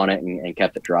airflow on it and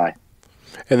kept it dry.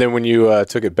 And then when you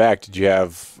took it back, did you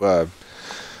have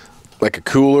like a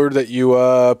cooler that you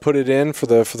put it in for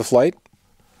the flight?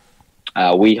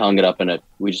 We just hung it up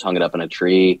in a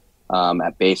tree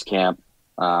at base camp.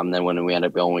 Then when we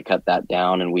ended up going, we cut that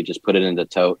down and we just put it into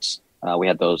totes. We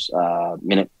had those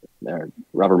they're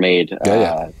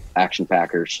Rubbermaid action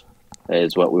packers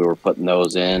is what we were putting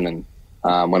those in. And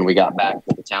when we got back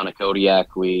to the town of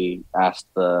Kodiak, we asked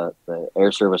the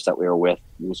air service that we were with,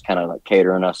 who was kind of like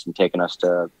catering us and taking us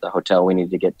to the hotel we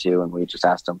needed to get to. And we just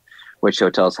asked them which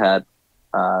hotels had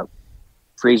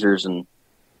freezers, and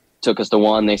took us to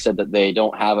one. They said that they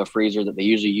don't have a freezer that they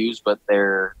usually use, but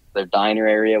their diner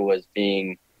area was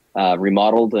being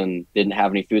remodeled and didn't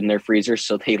have any food in their freezer.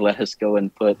 So they let us go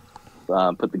and put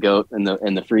the goat in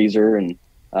the freezer, and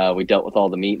we dealt with all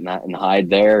the meat and the hide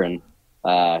there, and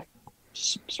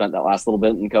spent that last little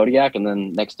bit in Kodiak, and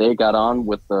then next day got on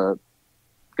with the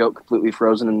goat completely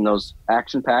frozen in those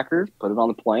action packers, put it on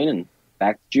the plane, and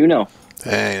back to Juneau.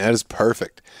 Dang, that is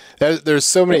perfect. There's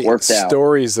so many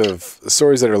stories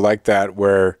that are like that,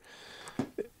 where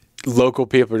local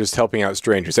people are just helping out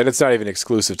strangers, and it's not even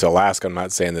exclusive to Alaska. I'm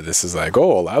not saying that this is like,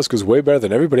 oh, Alaska's way better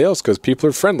than everybody else because people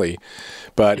are friendly,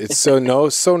 but it's so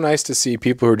nice to see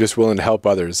people who are just willing to help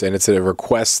others, and it's a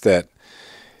request that,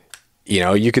 you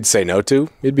know, you could say no to.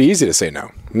 It'd be easy to say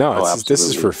no. No, this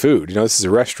is for food. You know, this is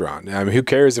a restaurant. I mean, who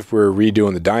cares if we're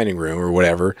redoing the dining room or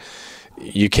whatever?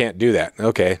 You can't do that.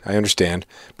 Okay, I understand.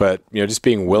 But, you know, just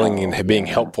being willing and being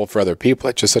helpful for other people,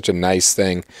 it's just such a nice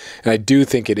thing. And I do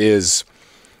think it is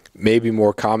maybe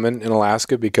more common in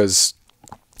Alaska, because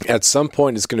at some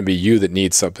point it's going to be you that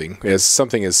needs something. It's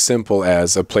something as simple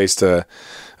as a place to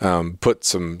put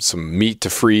some meat to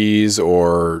freeze,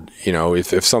 or, you know,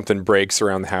 if something breaks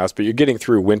around the house, but you're getting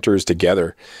through winters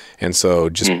together. And so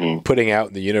just putting out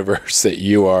in the universe that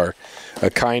you are a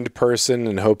kind person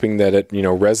and hoping that it, you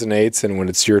know, resonates. And when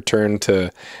it's your turn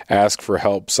to ask for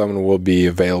help, someone will be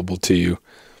available to you.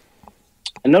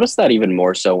 I noticed that even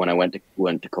more so when I went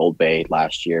to Cold Bay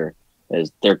last year.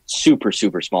 Is they're super,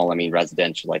 super small. I mean,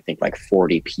 residential, I think like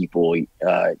 40 people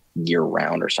year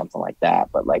round or something like that.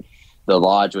 But like the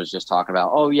lodge was just talking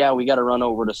about, oh yeah, we got to run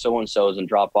over to so-and-so's and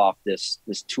drop off this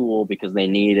tool because they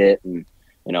need it. And,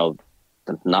 you know,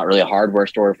 not really a hardware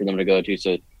store for them to go to.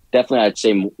 So definitely I'd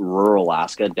say rural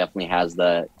Alaska definitely has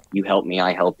the, you help me,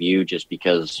 I help you, just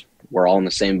because we're all in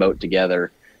the same boat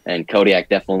together. And Kodiak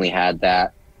definitely had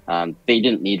that. They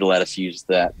didn't need to let us use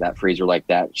that freezer like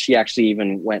that. She actually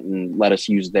even went and let us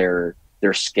use their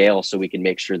scale so we can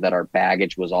make sure that our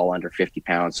baggage was all under 50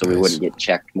 pounds, so we wouldn't get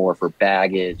checked more for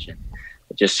baggage. And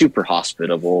just super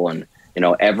hospitable. And, you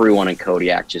know, everyone in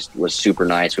Kodiak just was super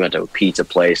nice. We went to a pizza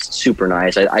place, super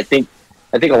nice. I think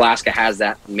Alaska has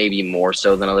that maybe more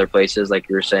so than other places, like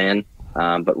you were saying.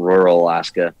 But rural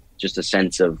Alaska, just a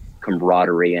sense of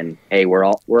camaraderie and, hey, we're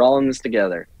all in this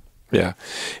together. Yeah.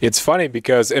 It's funny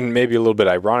because, and maybe a little bit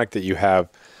ironic, that you have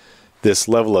this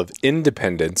level of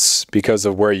independence because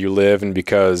of where you live, and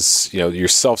because, you know, you're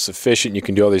self-sufficient, you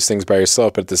can do all these things by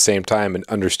yourself, but at the same time, and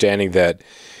understanding that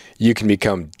you can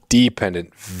become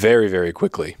dependent very, very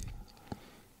quickly.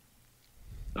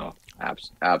 Oh,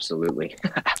 absolutely.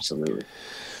 Absolutely.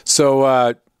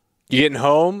 So, you getting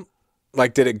home,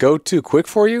 like, did it go too quick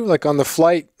for you? Like on the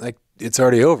flight, like it's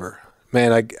already over.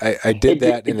 Man, I did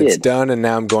that and it's done, and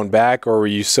now I'm going back. Or were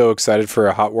you so excited for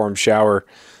a hot, warm shower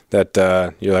that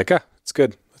you're like, it's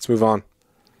good, let's move on?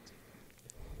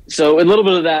 So a little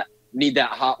bit of that, need that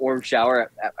hot, warm shower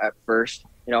at first.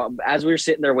 You know, as we were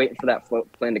sitting there waiting for that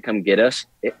plane to come get us,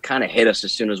 it kind of hit us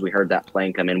as soon as we heard that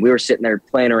plane come in. We were sitting there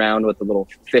playing around with the little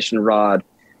fishing rod.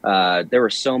 There were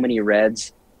so many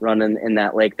reds running in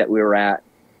that lake that we were at.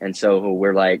 And so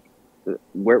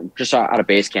we're just out of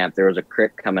base camp. There was a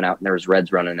creek coming out and there was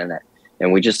reds running in it.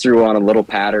 And we just threw on a little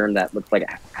pattern that looked like it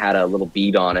had a little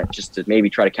bead on it, just to maybe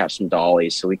try to catch some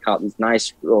dollies. So we caught these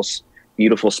nice, real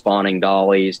beautiful spawning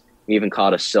dollies. We even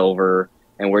caught a silver,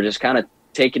 and we're just kind of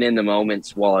taking in the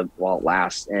moments while it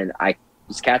lasts. And I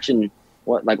was catching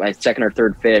like my second or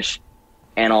third fish,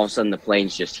 and all of a sudden the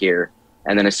plane's just here.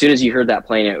 And then as soon as you heard that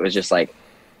plane, it was just like,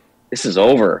 this is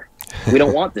over. We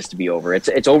don't want this to be over.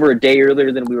 It's over a day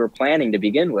earlier than we were planning to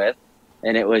begin with.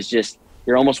 And it was just,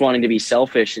 you're almost wanting to be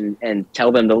selfish and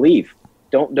tell them to leave.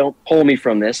 Don't pull me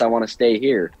from this. I want to stay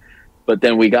here. But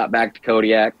then we got back to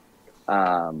Kodiak,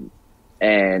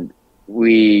 and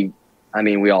we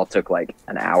all took like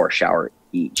an hour shower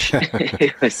each.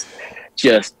 It was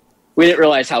just, we didn't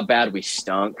realize how bad we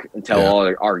stunk until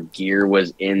all our gear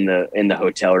was in the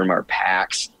hotel room, our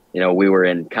packs. You know, we were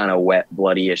in kind of wet,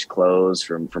 bloody-ish clothes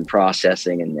from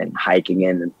processing and hiking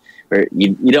in. And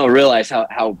you don't realize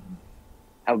how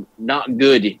not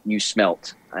good you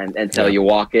smelt until you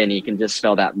walk in. You can just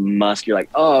smell that musk. You're like,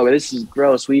 oh, this is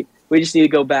gross. We just need to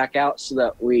go back out so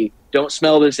that we don't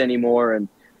smell this anymore. And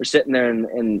we're sitting there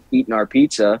and eating our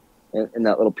pizza in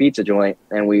that little pizza joint,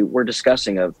 and we're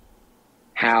discussing of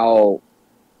how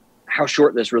how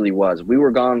short this really was. We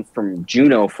were gone from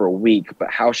Juneau for a week, but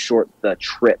how short the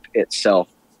trip itself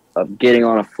of getting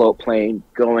on a float plane,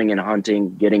 going and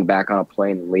hunting, getting back on a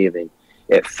plane and leaving,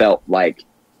 it felt like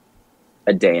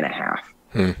a day and a half.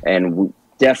 And we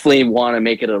definitely want to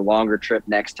make it a longer trip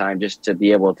next time, just to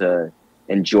be able to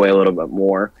enjoy a little bit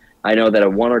more. I know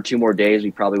that 1 or 2 more days,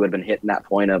 we probably would have been hitting that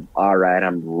point of, all right,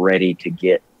 I'm ready to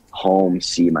get home,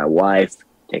 see my wife,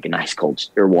 take a nice cold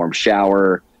or warm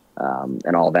shower,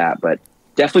 and all that. But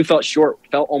definitely felt short,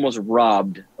 felt almost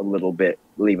robbed a little bit,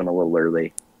 leaving a little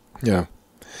early. Yeah.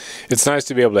 It's nice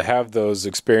to be able to have those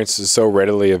experiences so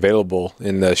readily available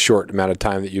in the short amount of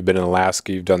time that you've been in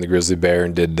Alaska. You've done the grizzly bear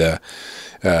and did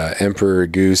emperor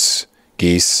geese.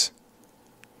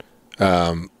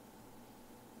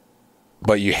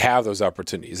 But you have those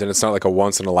opportunities, and it's not like a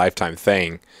once-in-a-lifetime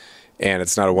thing, and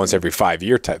it's not a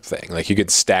once-every-5-year type thing. Like, you could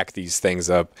stack these things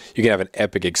up. You can have an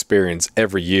epic experience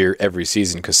every year, every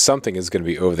season, because something is going to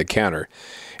be over the counter,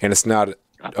 and it's not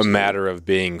a matter of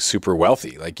being super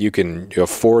wealthy. Like, you can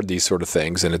afford these sort of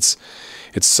things, and it's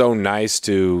so nice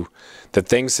to the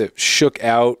things that shook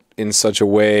out in such a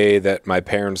way that my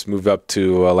parents moved up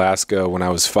to Alaska when I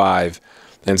was 5,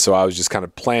 and so I was just kind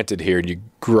of planted here. And you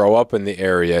grow up in the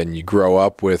area, and you grow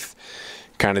up with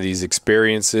kind of these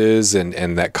experiences and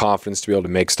that confidence to be able to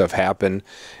make stuff happen.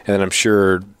 And then I'm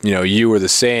sure, you were the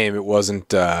same. It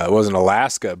wasn't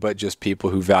Alaska, but just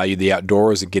people who value the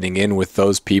outdoors and getting in with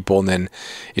those people. And then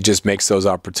it just makes those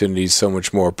opportunities so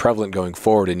much more prevalent going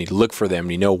forward. And you look for them,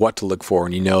 and you know what to look for,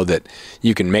 and you know that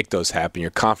you can make those happen.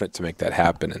 You're confident to make that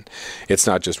happen. And it's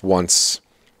not just once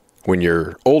when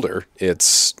you're older,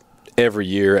 it's every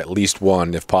year, at least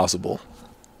one, if possible.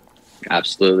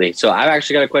 Absolutely. So I've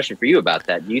actually got a question for you about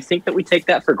that. Do you think that we take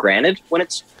that for granted when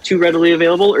it's too readily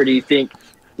available, or do you think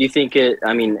it,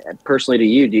 I mean, personally to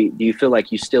you, do you feel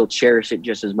like you still cherish it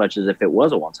just as much as if it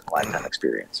was a once in a lifetime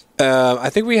experience? I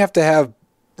think we have to have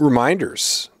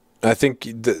reminders. I think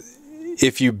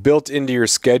if you built into your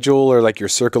schedule or like your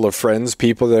circle of friends,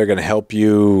 people that are going to help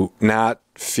you not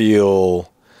feel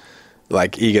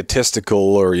like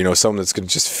egotistical, or someone that's going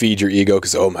to just feed your ego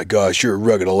because, oh my gosh, you're a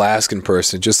rugged Alaskan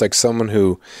person. Just like someone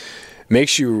who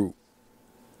makes you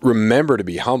remember to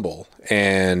be humble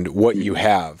and what you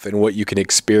have and what you can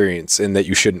experience, and that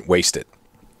you shouldn't waste it.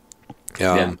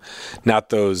 Not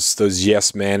those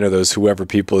yes men or those whoever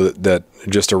people that are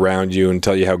just around you and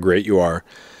tell you how great you are.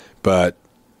 But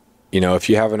if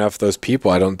you have enough of those people,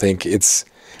 I think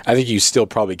you still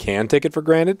probably can take it for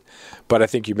granted, but I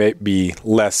think you may be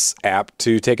less apt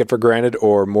to take it for granted,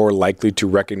 or more likely to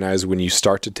recognize when you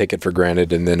start to take it for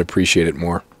granted and then appreciate it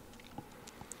more.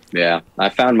 Yeah, I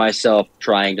found myself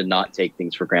trying to not take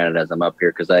things for granted as I'm up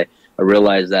here, because I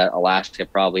realize that Alaska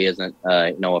probably isn't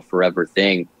a forever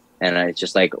thing, and it's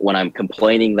just like when I'm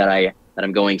complaining that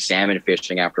I'm going salmon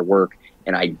fishing after work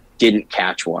and I didn't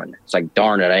catch one. It's like,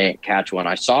 darn it, I didn't catch one.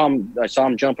 I saw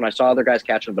him jump, and I saw other guys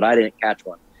catch them, but I didn't catch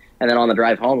one. And then on the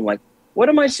drive home, I'm like, what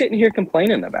am I sitting here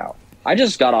complaining about? I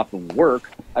just got off of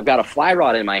work. I've got a fly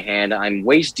rod in my hand. I'm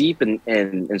waist deep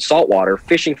in salt water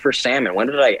fishing for salmon. When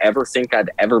did I ever think I'd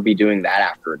ever be doing that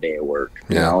after a day of work?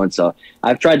 Yeah. And so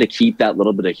I've tried to keep that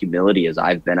little bit of humility as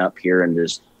I've been up here, and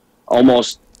just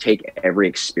almost take every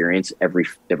experience, every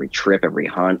trip, every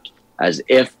hunt, as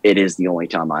if it is the only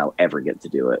time I'll ever get to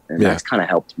do it. And that's kind of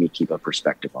helped me keep a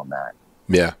perspective on that.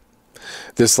 Yeah.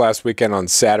 This last weekend on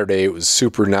Saturday, it was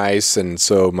super nice. And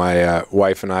so my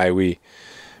wife and I, we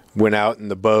went out in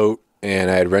the boat, and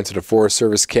I had rented a Forest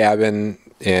Service cabin,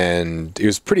 and it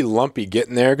was pretty lumpy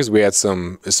getting there because we had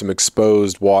some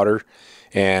exposed water,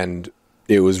 and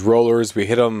it was rollers. We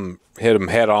hit them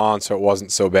head on, so it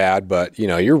wasn't so bad, but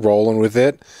you're rolling with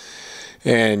it.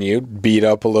 And you beat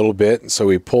up a little bit, and so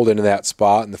we pulled into that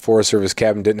spot, and the Forest Service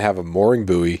cabin didn't have a mooring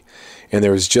buoy, and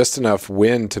there was just enough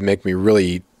wind to make me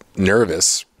really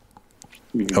nervous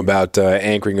about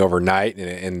anchoring overnight,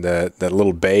 and that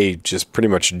little bay just pretty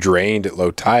much drained at low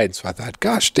tide. So I thought,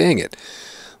 gosh dang it.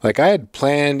 Like I had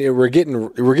planned, we're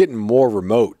getting more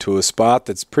remote to a spot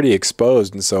that's pretty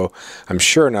exposed, and so I'm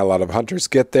sure not a lot of hunters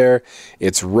get there.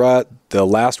 It's rut. The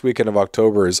last weekend of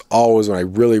October is always when I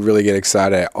really, really get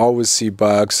excited. I always see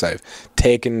bucks. I've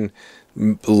taken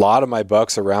a lot of my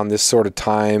bucks around this sort of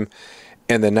time,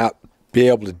 and then not be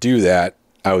able to do that,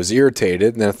 I was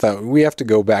irritated, and then I thought, we have to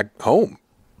go back home,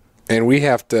 and we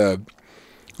have to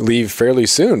leave fairly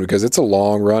soon because it's a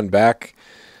long run back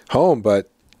home. But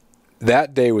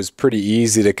that day was pretty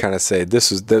easy to kind of say,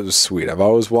 that was sweet. I've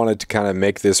always wanted to kind of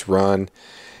make this run,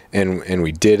 and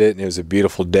we did it, and it was a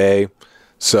beautiful day.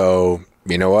 So,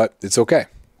 you know what? It's okay.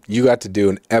 You got to do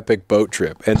an epic boat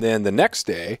trip. And then the next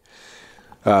day,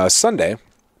 Sunday,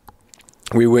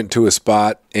 we went to a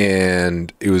spot,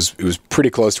 and it was pretty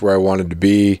close to where I wanted to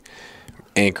be.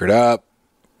 Anchored up,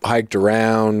 hiked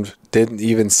around, didn't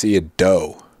even see a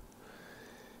doe.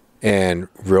 And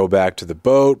row back to the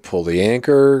boat, pull the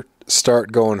anchor,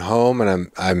 start going home,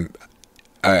 and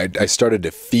I started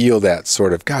to feel that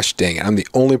sort of, gosh dang it, I'm the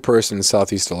only person in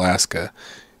Southeast Alaska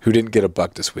who didn't get a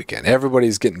buck this weekend.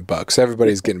 Everybody's getting bucks. I'm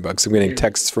getting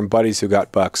texts from buddies who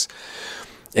got bucks.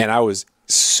 And I was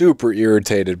super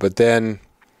irritated, but then,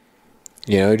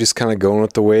 just kind of going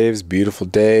with the waves, beautiful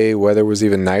day, weather was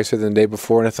even nicer than the day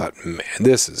before, and I thought, man,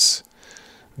 this is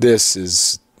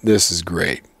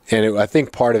great. And I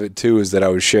think part of it too is that I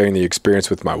was sharing the experience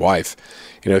with my wife.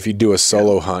 If you do a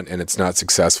solo hunt and it's not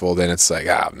successful, then it's like,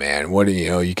 man, what do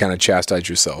you kind of chastise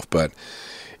yourself. But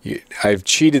I've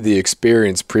cheated the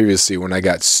experience previously when I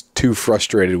got too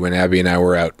frustrated when Abby and I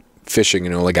were out fishing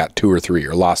and only got 2 or 3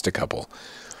 or lost a couple.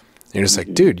 And you're just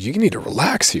like, dude, you need to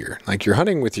relax here. Like, you're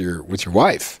hunting with your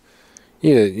wife.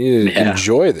 You need to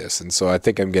enjoy this. And so I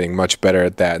think I'm getting much better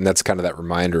at that. And that's kind of that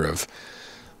reminder of,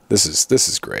 this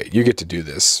is great. You get to do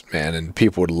this, man, and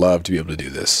people would love to be able to do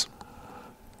this.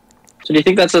 So do you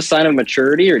think that's a sign of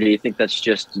maturity, or do you think that's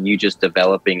just you just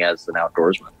developing as an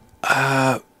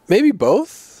outdoorsman? Maybe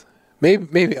both.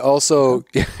 Maybe also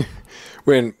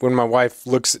when my wife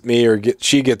looks at me or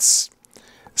she gets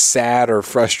sad or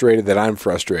frustrated that I'm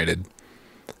frustrated.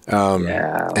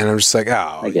 And I'm just like,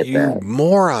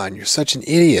 moron, you're such an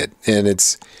idiot. And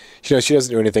it's, she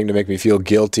doesn't do anything to make me feel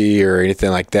guilty or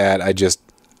anything like that. I just,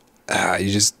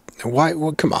 why?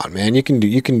 Well, come on, man, you can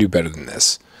do better than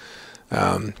this.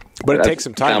 But it takes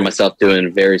some time. I found myself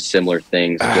doing very similar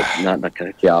things. Not going to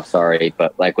cut you off, sorry,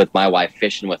 but like with my wife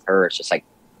fishing with her, it's just like,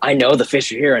 I know the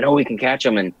fish are here. I know we can catch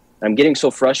them, and I'm getting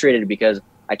so frustrated because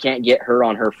I can't get her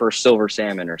on her first silver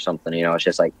salmon or something. It's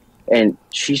just like, and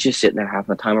she's just sitting there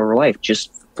having the time of her life,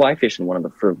 just fly fishing one of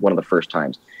the first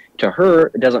times. To her,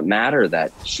 it doesn't matter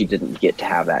that she didn't get to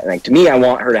have that. Like, to me, I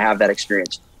want her to have that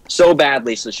experience so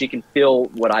badly so she can feel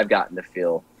what I've gotten to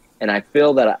feel. And I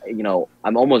feel that,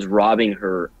 I'm almost robbing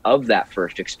her of that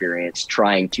first experience,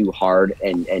 trying too hard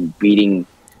and beating,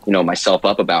 myself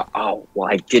up about,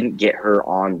 I didn't get her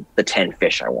on the 10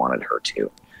 fish I wanted her to.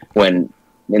 When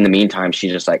in the meantime,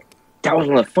 she's just like, that was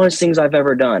one of the funnest things I've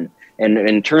ever done. And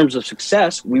in terms of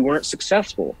success, we weren't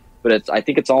successful. But I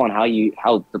think it's all on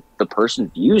how the person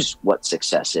views what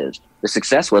success is. The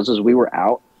success was we were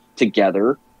out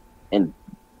together in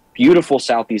beautiful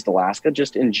Southeast Alaska,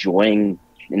 just enjoying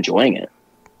it.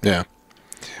 Yeah.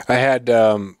 I had,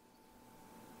 you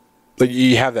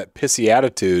have that pissy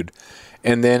attitude,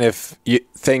 and then if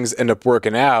things end up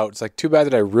working out, it's like, too bad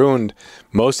that I ruined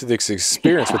most of this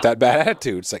experience with that bad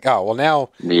attitude. It's like, now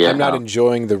I'm not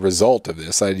enjoying the result of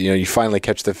this. You finally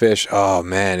catch the fish. Oh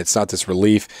man, it's not this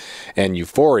relief and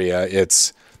euphoria.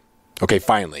 It's okay,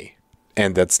 finally.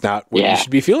 And that's not what you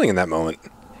should be feeling in that moment.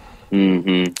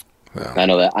 Mm-hmm. Well.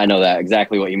 I know that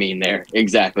exactly what you mean there.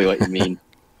 Exactly what you mean.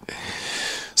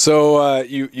 So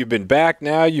you've been back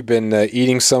now. You've been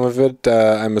eating some of it.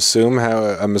 I'm assuming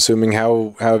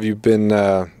how have you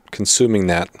been consuming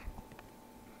that?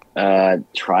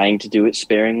 Trying to do it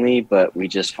sparingly, but we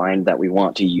just find that we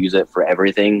want to use it for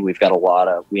everything. We've got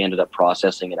we ended up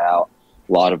processing it out.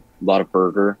 A lot of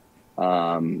burger,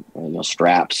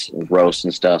 straps, and roasts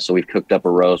and stuff. So we've cooked up a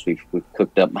roast. We've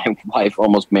cooked up. My wife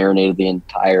almost marinated the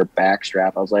entire back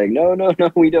strap. I was like, no,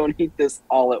 we don't eat this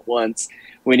all at once.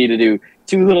 We need to do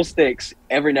 2 little steaks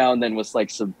every now and then with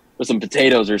some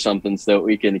potatoes or something so that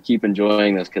we can keep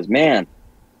enjoying this. Because man,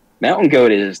 mountain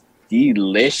goat is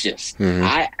delicious. Mm-hmm.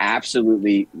 I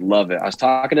absolutely love it. I was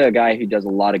talking to a guy who does a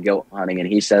lot of goat hunting, and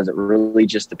he says it really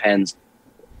just depends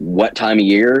what time of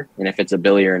year and if it's a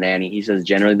billy or an Annie. He says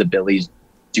generally the billies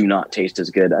do not taste as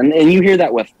good, and you hear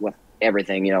that with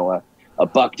everything. A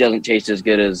buck doesn't taste as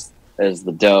good as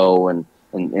the doe, and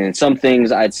in some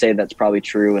things I'd say that's probably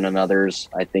true, and in others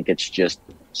I think it's just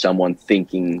someone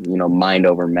thinking mind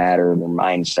over matter. Their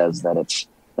mind says that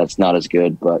that's not as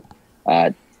good, but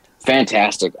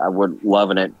fantastic. We're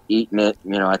loving it, eating it.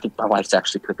 I think my wife's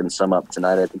actually cooking some up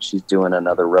tonight. I think she's doing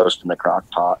another roast in the crock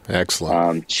pot.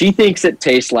 Excellent. She thinks it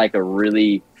tastes like a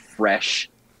really fresh,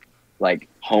 like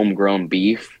homegrown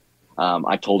beef.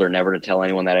 I told her never to tell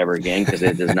anyone that ever again because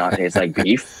it does not taste like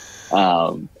beef.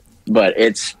 But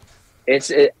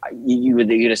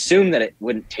you'd assume that it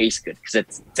wouldn't taste good because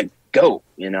it's a goat.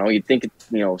 You'd think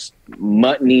it's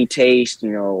muttony taste,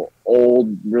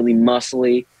 old, really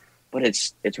muscly. But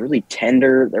it's really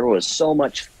tender. There was so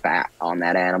much fat on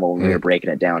that animal when we were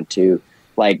breaking it down too.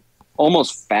 Like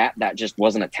almost fat that just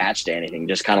wasn't attached to anything,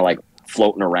 just kind of like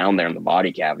floating around there in the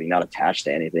body cavity, not attached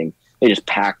to anything. They just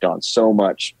packed on so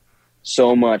much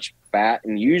so much fat.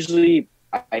 And usually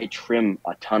I trim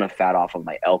a ton of fat off of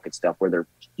my elk and stuff where they're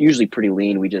usually pretty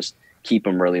lean. We just keep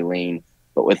them really lean.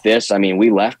 But with this, I mean, we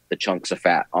left the chunks of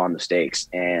fat on the steaks,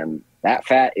 and that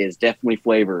fat is definitely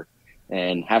flavor,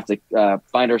 and have to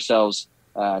find ourselves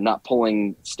not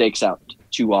pulling steaks out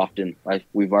too often.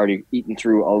 We've already eaten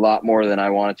through a lot more than I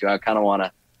wanted to. I kind of want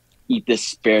to eat this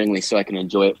sparingly so I can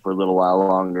enjoy it for a little while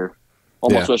longer.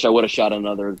 Almost wish I would have shot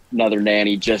another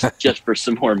nanny just for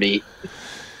some more meat.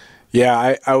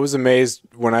 Yeah, I was amazed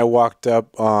when I walked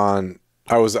up on.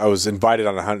 I was invited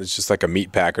on a hunt. It's just like a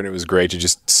meat packer, and it was great to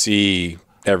just see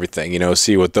everything.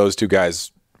 See what those two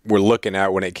guys were looking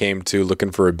at when it came to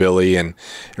looking for a billy and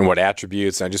what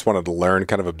attributes. And I just wanted to learn,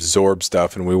 kind of absorb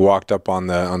stuff. And we walked up on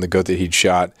the goat that he'd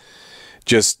shot,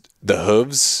 just the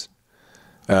hooves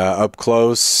up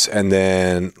close, and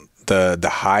then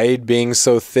the hide being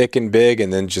so thick and big,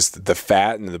 and then just the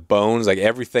fat and the bones, like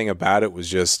everything about it was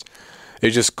just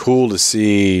cool to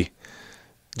see.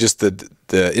 Just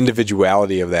the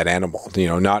individuality of that animal.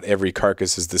 Not every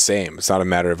carcass is the same. It's not a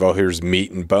matter of, here's meat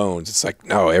and bones. It's like,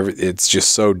 no, it's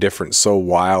just so different, so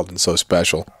wild, and so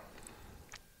special.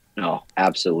 No,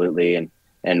 absolutely. And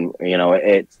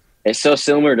it's so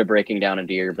similar to breaking down a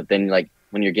deer, but then like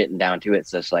when you're getting down to it,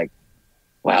 it's just like,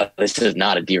 wow, this is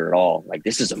not a deer at all. Like,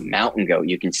 this is a mountain goat.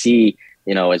 You can see,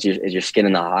 as you're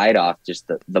skinning the hide off, just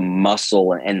the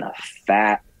muscle and the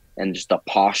fat and just the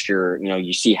posture.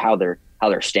 You see how they're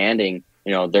standing.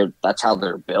 That's how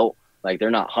they're built. Like,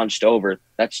 they're not hunched over.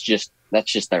 That's just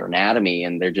their anatomy.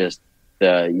 And they're just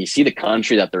you see the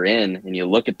country that they're in, and you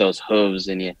look at those hooves,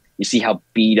 and you see how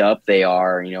beat up they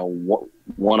are.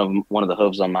 One of the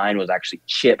hooves on mine was actually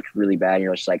chipped really bad.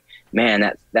 You're just like, man,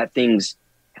 that thing's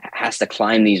has to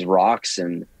climb these rocks.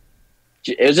 And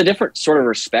it was a different sort of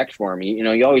respect for me.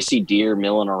 You always see deer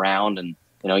milling around, and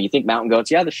you think mountain goats,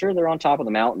 yeah, they're on top of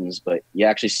the mountains, but you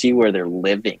actually see where they're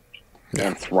living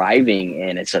and thriving.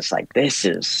 And it's just like, this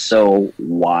is so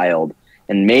wild.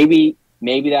 And maybe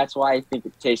that's why I think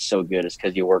it tastes so good, is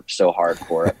because you worked so hard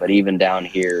for it. But even down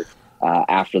here,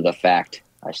 after the fact,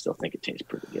 I still think it tastes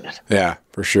pretty good. Yeah,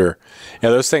 for sure. Yeah,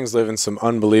 those things live in some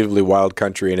unbelievably wild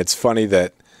country, and it's funny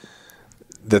that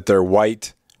they're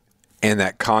white, and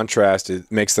that contrast,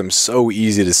 it makes them so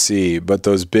easy to see. But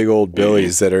those big old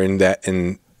billies that are in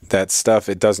that stuff,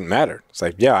 it doesn't matter. It's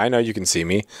like, yeah, I know you can see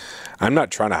me. I'm not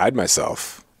trying to hide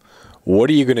myself. What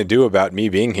are you going to do about me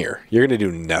being here? You're going to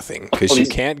do nothing, because you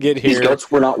can't get here. These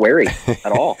goats were not wary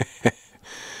at all.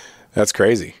 That's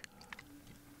crazy.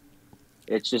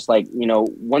 It's just like,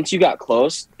 once you got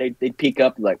close, they'd peek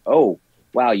up like, oh,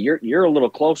 wow, you're a little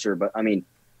closer. But I mean,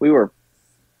 we were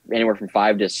anywhere from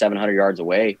 500 to 700 yards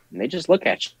away, and they just look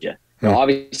at you.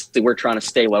 Obviously, we're trying to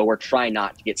stay low. We're trying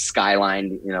not to get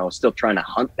skylined, still trying to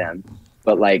hunt them.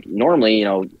 But like normally,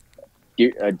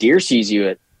 a deer sees you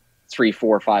at 300,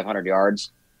 400, 500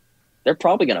 yards, they're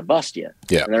probably going to bust you.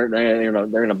 Yeah, and they're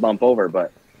going to bump over.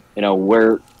 But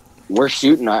we're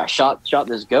shooting. I shot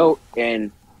this goat,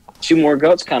 and two more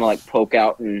goats kind of like poke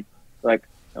out and like,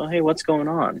 oh, hey, what's going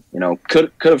on?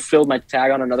 Could have filled my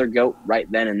tag on another goat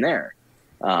right then and there.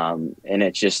 And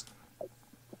it's just,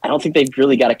 I don't think they've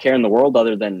really got a care in the world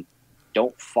other than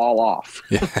don't fall off.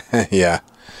 Yeah.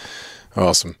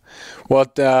 Awesome.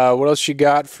 What else you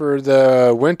got for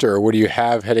the winter? What do you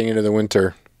have heading into the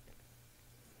winter?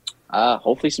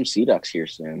 Hopefully some sea ducks here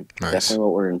soon. Nice. Definitely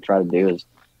what we're going to try to do is,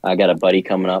 I got a buddy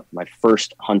coming up, my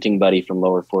first hunting buddy from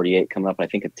lower 48 coming up, I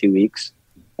think, in 2 weeks.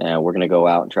 And we're going to go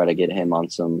out and try to get him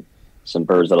on some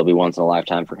birds that'll be once in a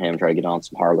lifetime for him, try to get on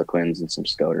some harlequins and some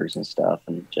scoters and stuff,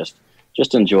 and just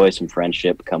enjoy some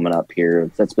friendship coming up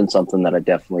here. That's been something that I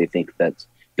definitely think that's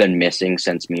been missing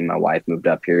since me and my wife moved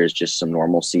up here, is just some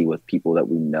normalcy with people that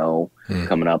we know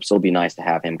coming up. So it'll be nice to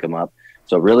have him come up.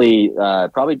 So really,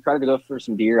 probably try to go for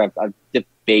some deer. I've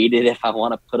debated if I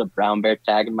want to put a brown bear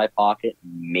tag in my pocket,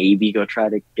 maybe go try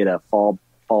to get a fall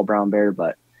brown bear,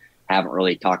 but haven't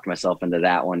really talked myself into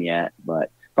that one yet.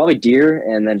 But probably deer,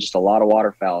 and then just a lot of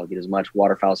waterfowl. Get as much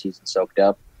waterfowl season soaked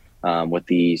up with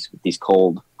these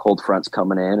cold fronts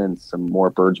coming in, and some more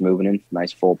birds moving in,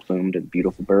 nice full plumed and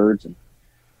beautiful birds, and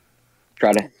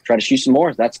try to shoot some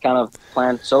more. That's kind of the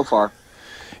plan so far.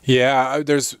 Yeah,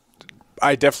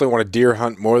 I definitely want a deer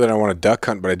hunt more than I want a duck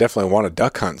hunt, but I definitely want a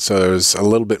duck hunt. So there's a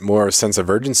little bit more sense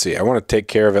of urgency. I want to take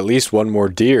care of at least one more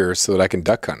deer so that I can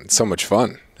duck hunt. It's so much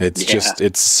fun.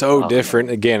 It's so different.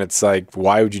 Man. Again, it's like,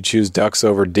 why would you choose ducks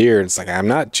over deer? It's like, I'm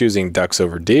not choosing ducks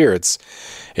over deer. It's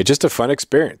just a fun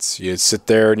experience. You sit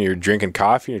there and you're drinking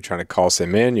coffee, and you're trying to call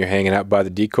some in, you're hanging out by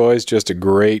the decoys. Just a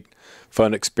great,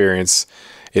 fun experience.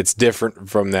 It's different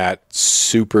from that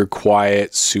super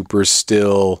quiet, super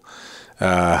still,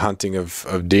 hunting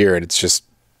of deer, and it's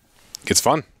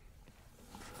fun.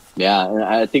 Yeah, and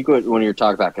I think when you're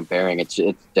talking about comparing, it's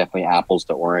definitely apples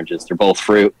to oranges. They're both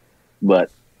fruit,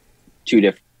 but two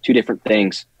different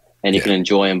things, and you can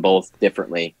enjoy them both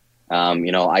differently.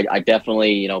 I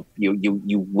definitely,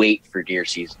 you wait for deer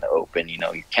season to open.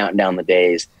 You're counting down the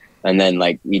days, and then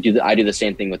I do the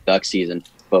same thing with duck season.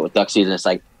 But with duck season, it's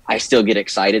like I still get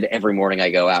excited every morning I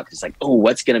go out. It's like, oh,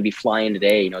 what's going to be flying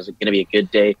today? Is it going to be a good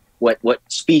day? What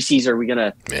species are we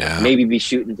gonna maybe be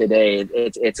shooting today?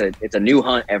 It's a new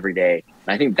hunt every day,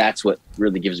 and I think that's what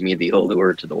really gives me the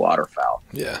allure to the waterfowl.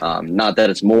 Yeah. Not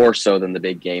that it's more so than the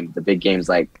big game. The big game's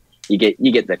like you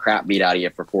get the crap beat out of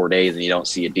you for 4 days and you don't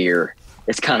see a deer.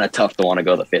 It's kind of tough to want to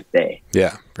go the 5th day.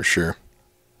 Yeah, for sure.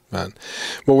 Man.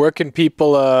 Well, where can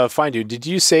people find you? Did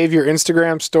you save your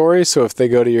Instagram story so if they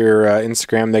go to your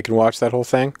Instagram, they can watch that whole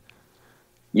thing?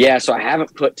 Yeah, so I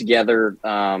haven't put together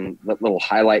that little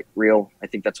highlight reel. I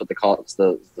think that's what they call it. It's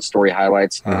the story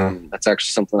highlights. That's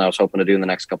actually something I was hoping to do in the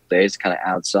next couple of days, kind of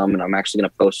add some, and I'm actually going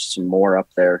to post some more up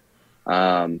there.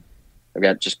 I've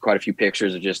got just quite a few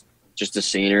pictures of just the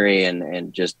scenery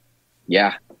and just,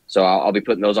 yeah. So I'll be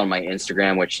putting those on my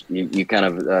Instagram, which you kind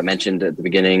of mentioned at the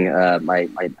beginning. My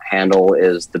handle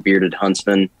is The Bearded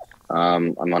Huntsman.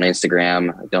 I'm on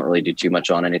Instagram. I don't really do too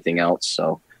much on anything else,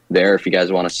 so there if you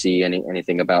guys want to see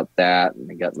anything about that. And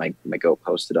I got my goat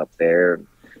posted up there.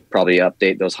 Probably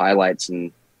update those highlights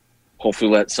and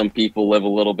hopefully let some people live a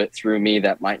little bit through me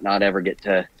that might not ever get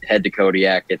to head to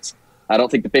Kodiak. I don't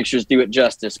think the pictures do it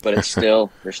justice, but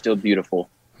they're still beautiful.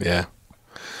 Yeah.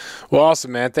 Well,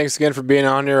 awesome, man. Thanks again for being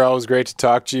on here. Always great to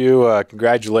talk to you.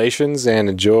 Congratulations, and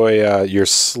enjoy your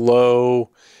slow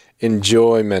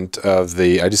enjoyment of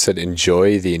I just said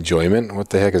enjoy the enjoyment.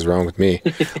 What the heck is wrong with me?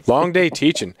 Long day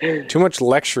teaching. Too much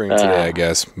lecturing today, I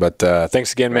guess. But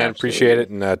thanks again, man. Absolutely. Appreciate it,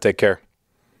 and take care.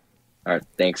 All right.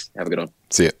 Thanks. Have a good one.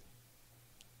 See ya.